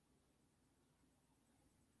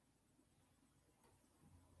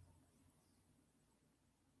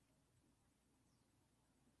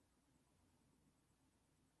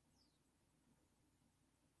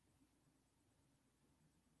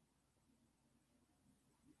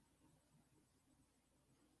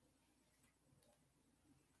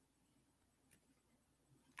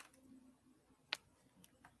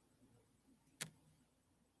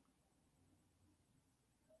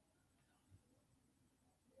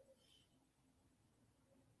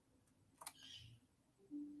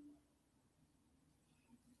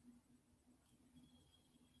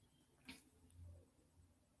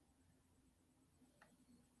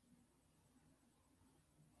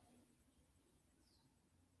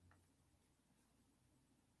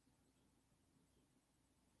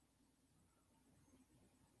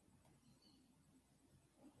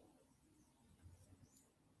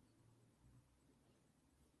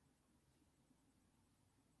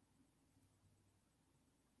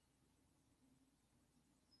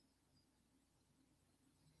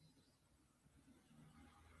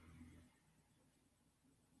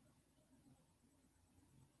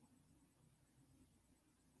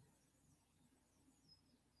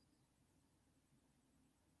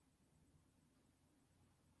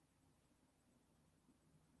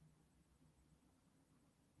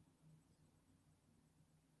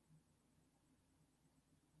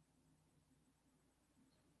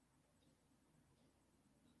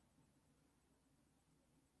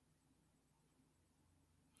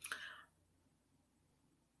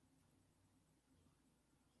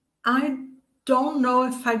 I don't know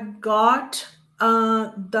if I got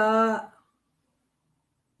the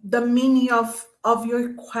meaning of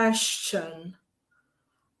your question.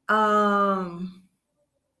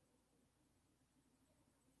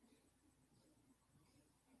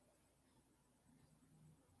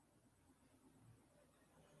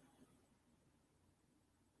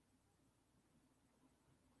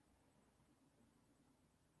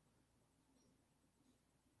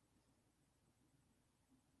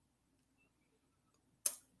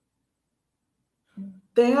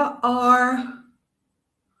 There are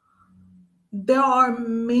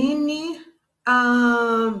many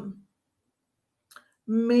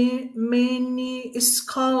many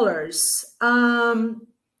scholars.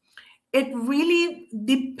 It really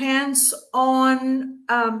depends on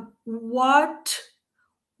what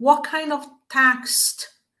kind of text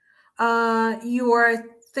you are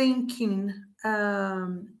thinking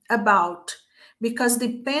about, because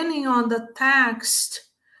depending on the text,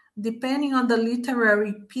 depending on the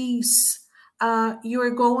literary piece,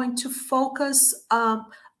 you're going to focus,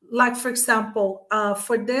 like for example,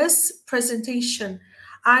 for this presentation,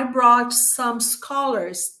 I brought some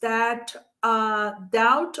scholars that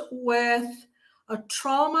dealt with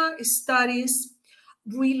trauma studies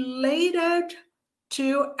related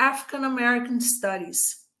to African American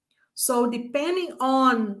studies. So depending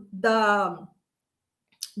on the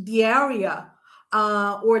area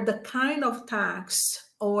or the kind of text,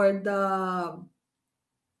 or the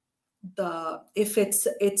if it's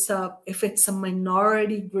a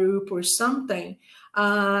minority group or something,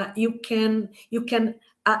 you can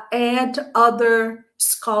add other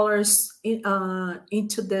scholars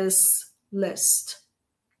into this list.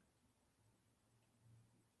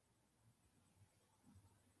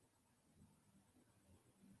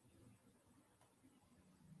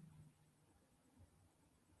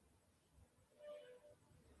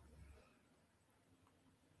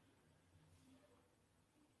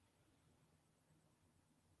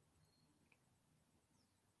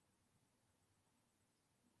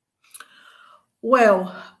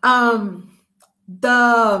 Well,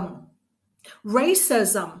 the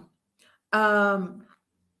racism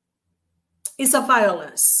is a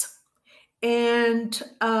violence, and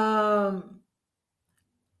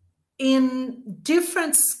in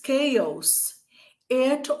different scales,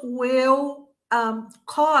 it will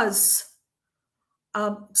cause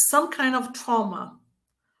some kind of trauma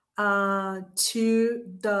to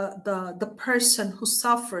the person who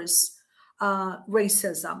suffers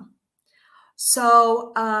racism.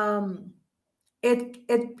 So it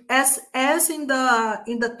as in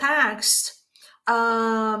the text,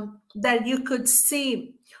 that you could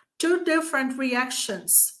see two different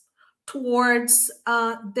reactions towards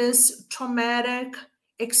this traumatic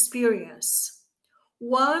experience.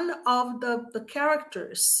 One of the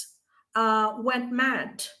characters went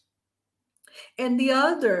mad, and the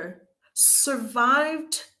other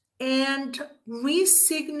survived and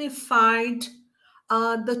resignified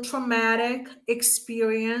the traumatic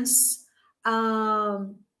experience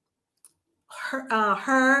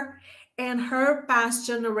her and her past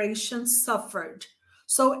generations suffered.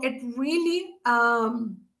 So it really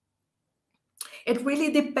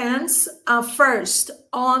depends first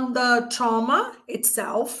on the trauma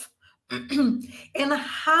itself and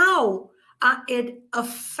how it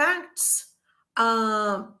affects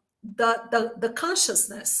the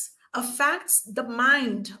consciousness, affects the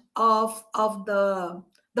mind of the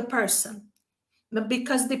person.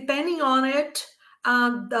 Because depending on it,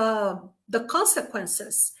 the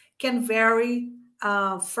consequences can vary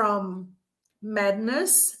from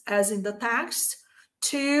madness, as in the text,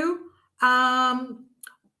 to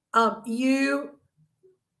you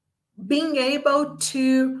being able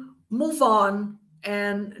to move on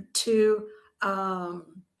and to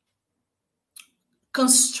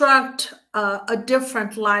construct a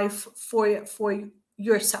different life for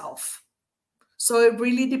yourself. So it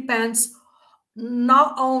really depends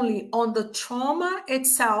not only on the trauma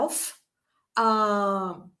itself,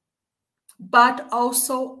 but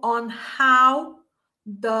also on how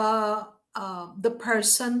the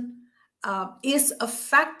person is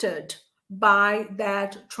affected by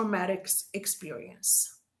that traumatic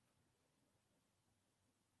experience.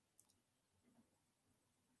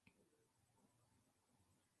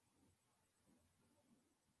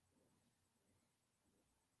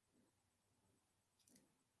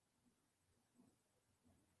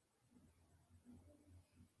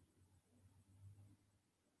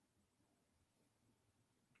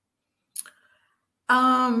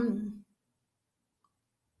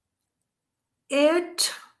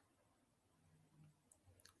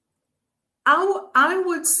 I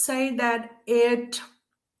would say that it,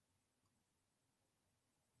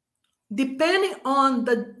 depending on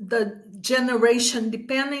the generation,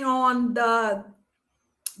 depending on the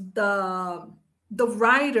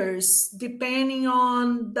writers, depending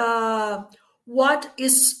on what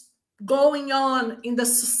is going on in the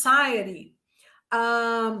society,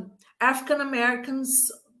 African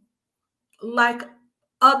Americans, like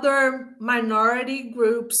other minority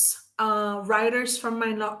groups, writers from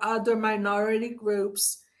other minority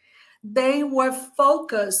groups, they were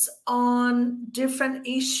focused on different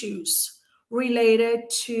issues related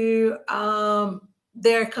to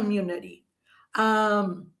their community.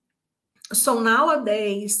 So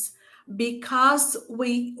nowadays, because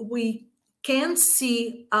we can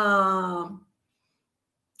see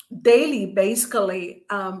daily, basically,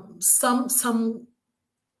 some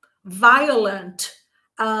violent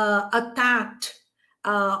attack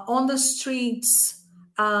on the streets,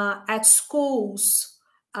 at schools,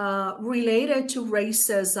 related to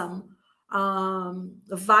racism,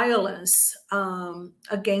 violence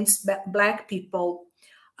against Black people.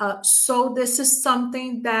 So this is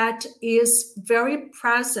something that is very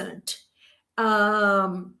present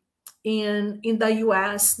in the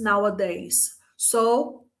US nowadays.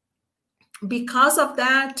 So because of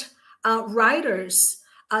that, writers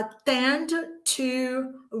tend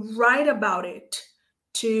to write about it,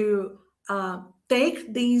 to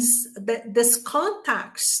take this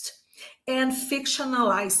context and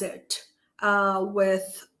fictionalize it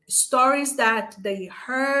with stories that they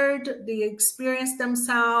heard, they experienced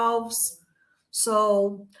themselves.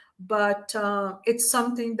 So, but it's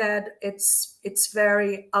something that it's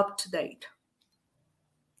very up to date.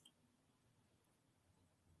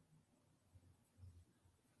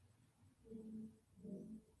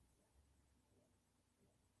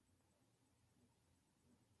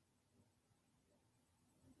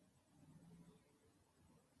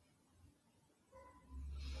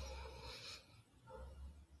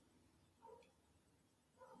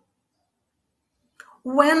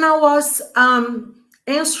 When I was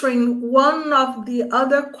answering one of the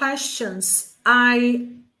other questions, I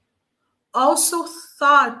also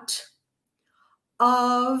thought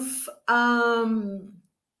of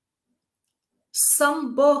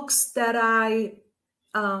some books that I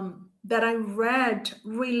read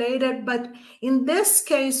related, but in this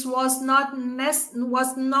case was not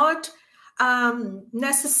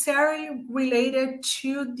necessarily related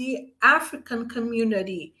to the African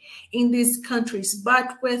community in these countries,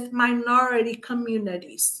 but with minority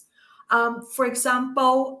communities. For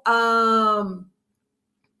example,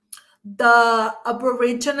 the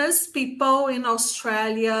Aborigines people in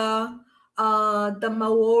Australia, the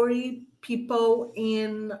Maori people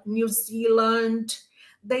in New Zealand,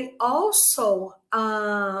 they also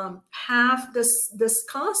have this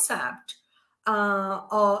concept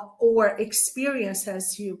or experience,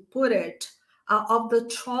 as you put it, of the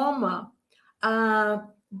trauma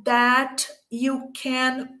that you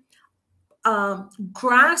can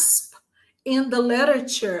grasp in the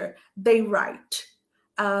literature they write.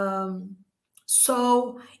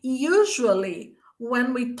 So usually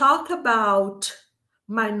when we talk about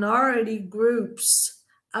minority groups,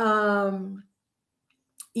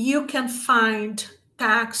 you can find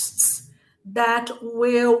texts that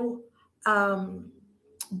will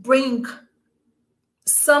bring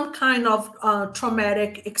some kind of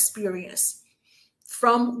traumatic experience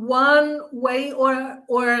from one way or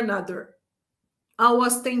another. I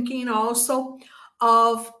was thinking also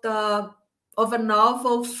of a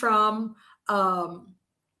novel from a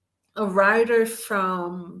writer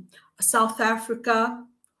from South Africa.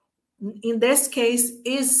 In this case,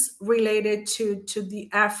 is related to the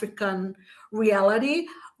African reality,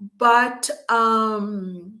 but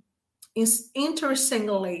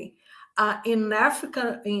interestingly, in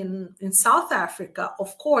Africa, in South Africa,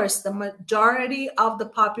 of course, the majority of the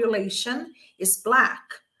population is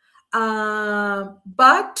Black.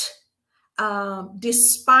 But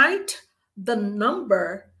despite the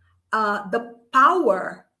number, the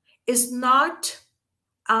power is not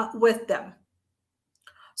with them.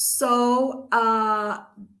 So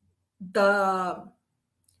the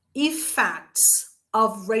effects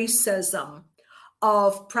of racism,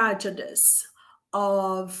 of prejudice,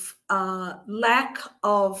 of lack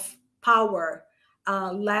of power,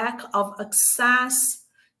 lack of access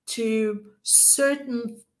to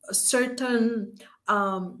certain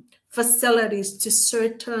facilities, to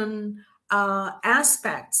certain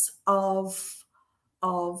aspects of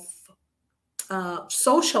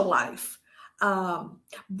social life,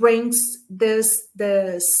 brings this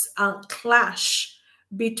clash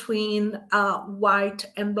between white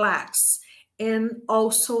and Blacks, and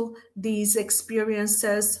also these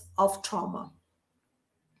experiences of trauma.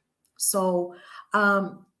 So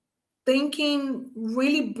thinking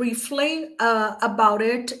really briefly about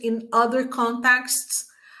it in other contexts,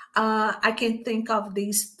 I can think of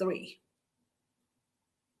these three.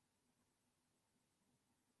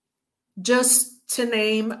 Just to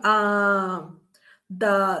name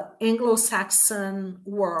the Anglo-Saxon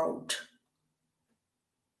world.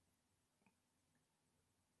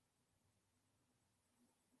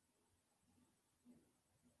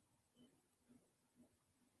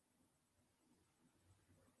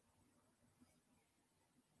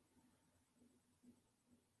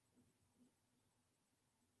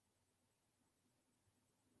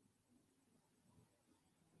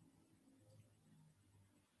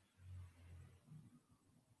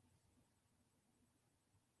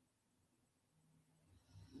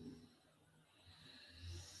 Yes, I think that is a very good point.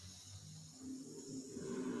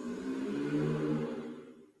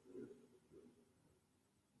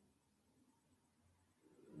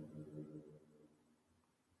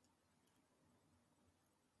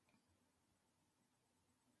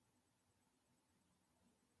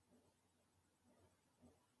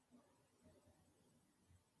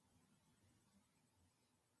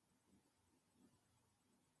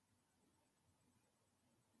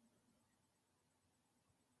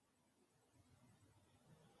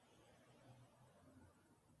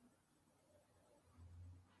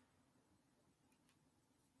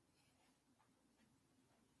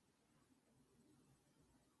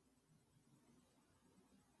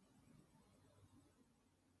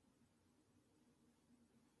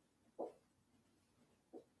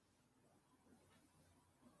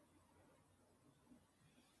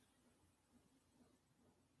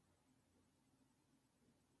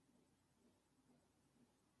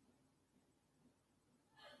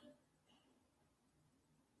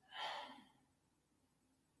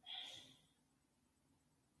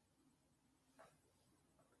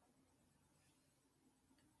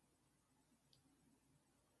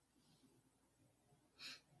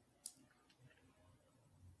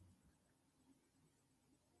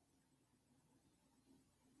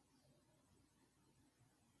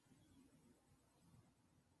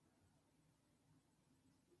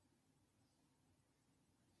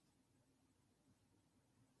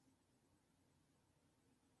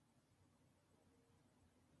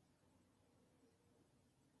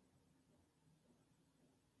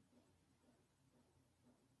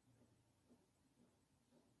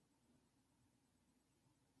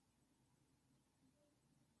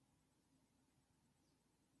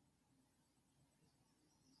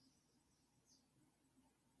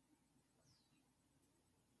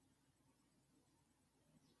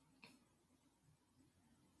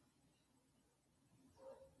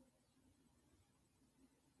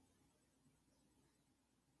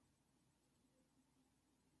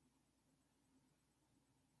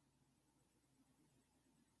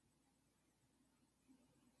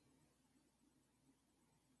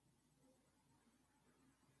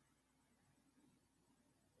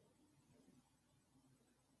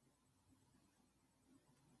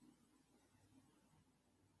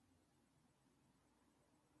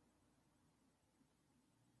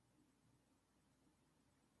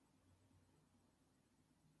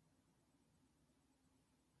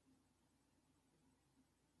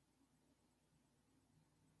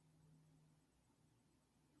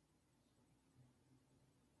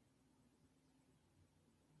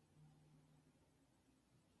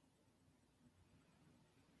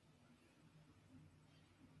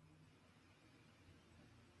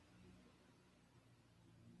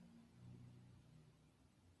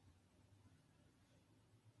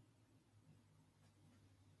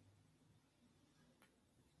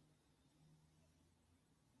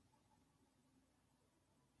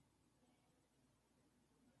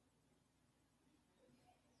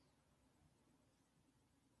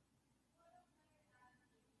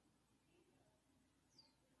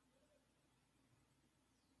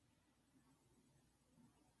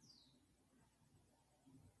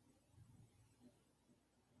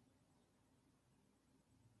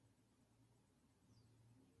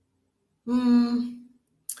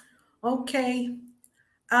 Okay.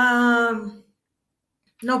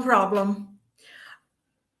 No problem.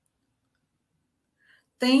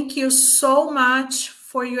 Thank you so much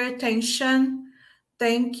for your attention.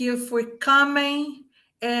 Thank you for coming,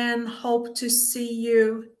 and hope to see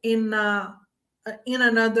you in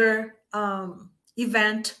another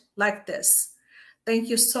event like this. Thank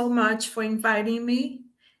you so much for inviting me,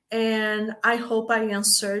 and I hope I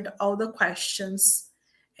answered all the questions.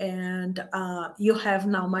 And you have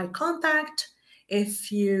now my contact.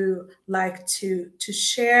 If you like to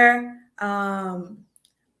share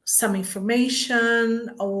some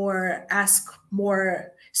information or ask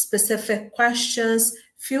more specific questions,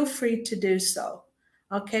 feel free to do so.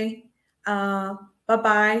 Okay.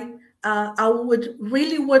 Bye-bye. I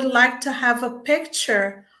would like to have a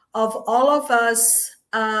picture of all of us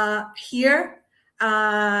here,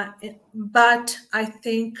 but I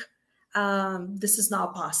think this is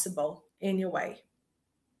not possible anyway.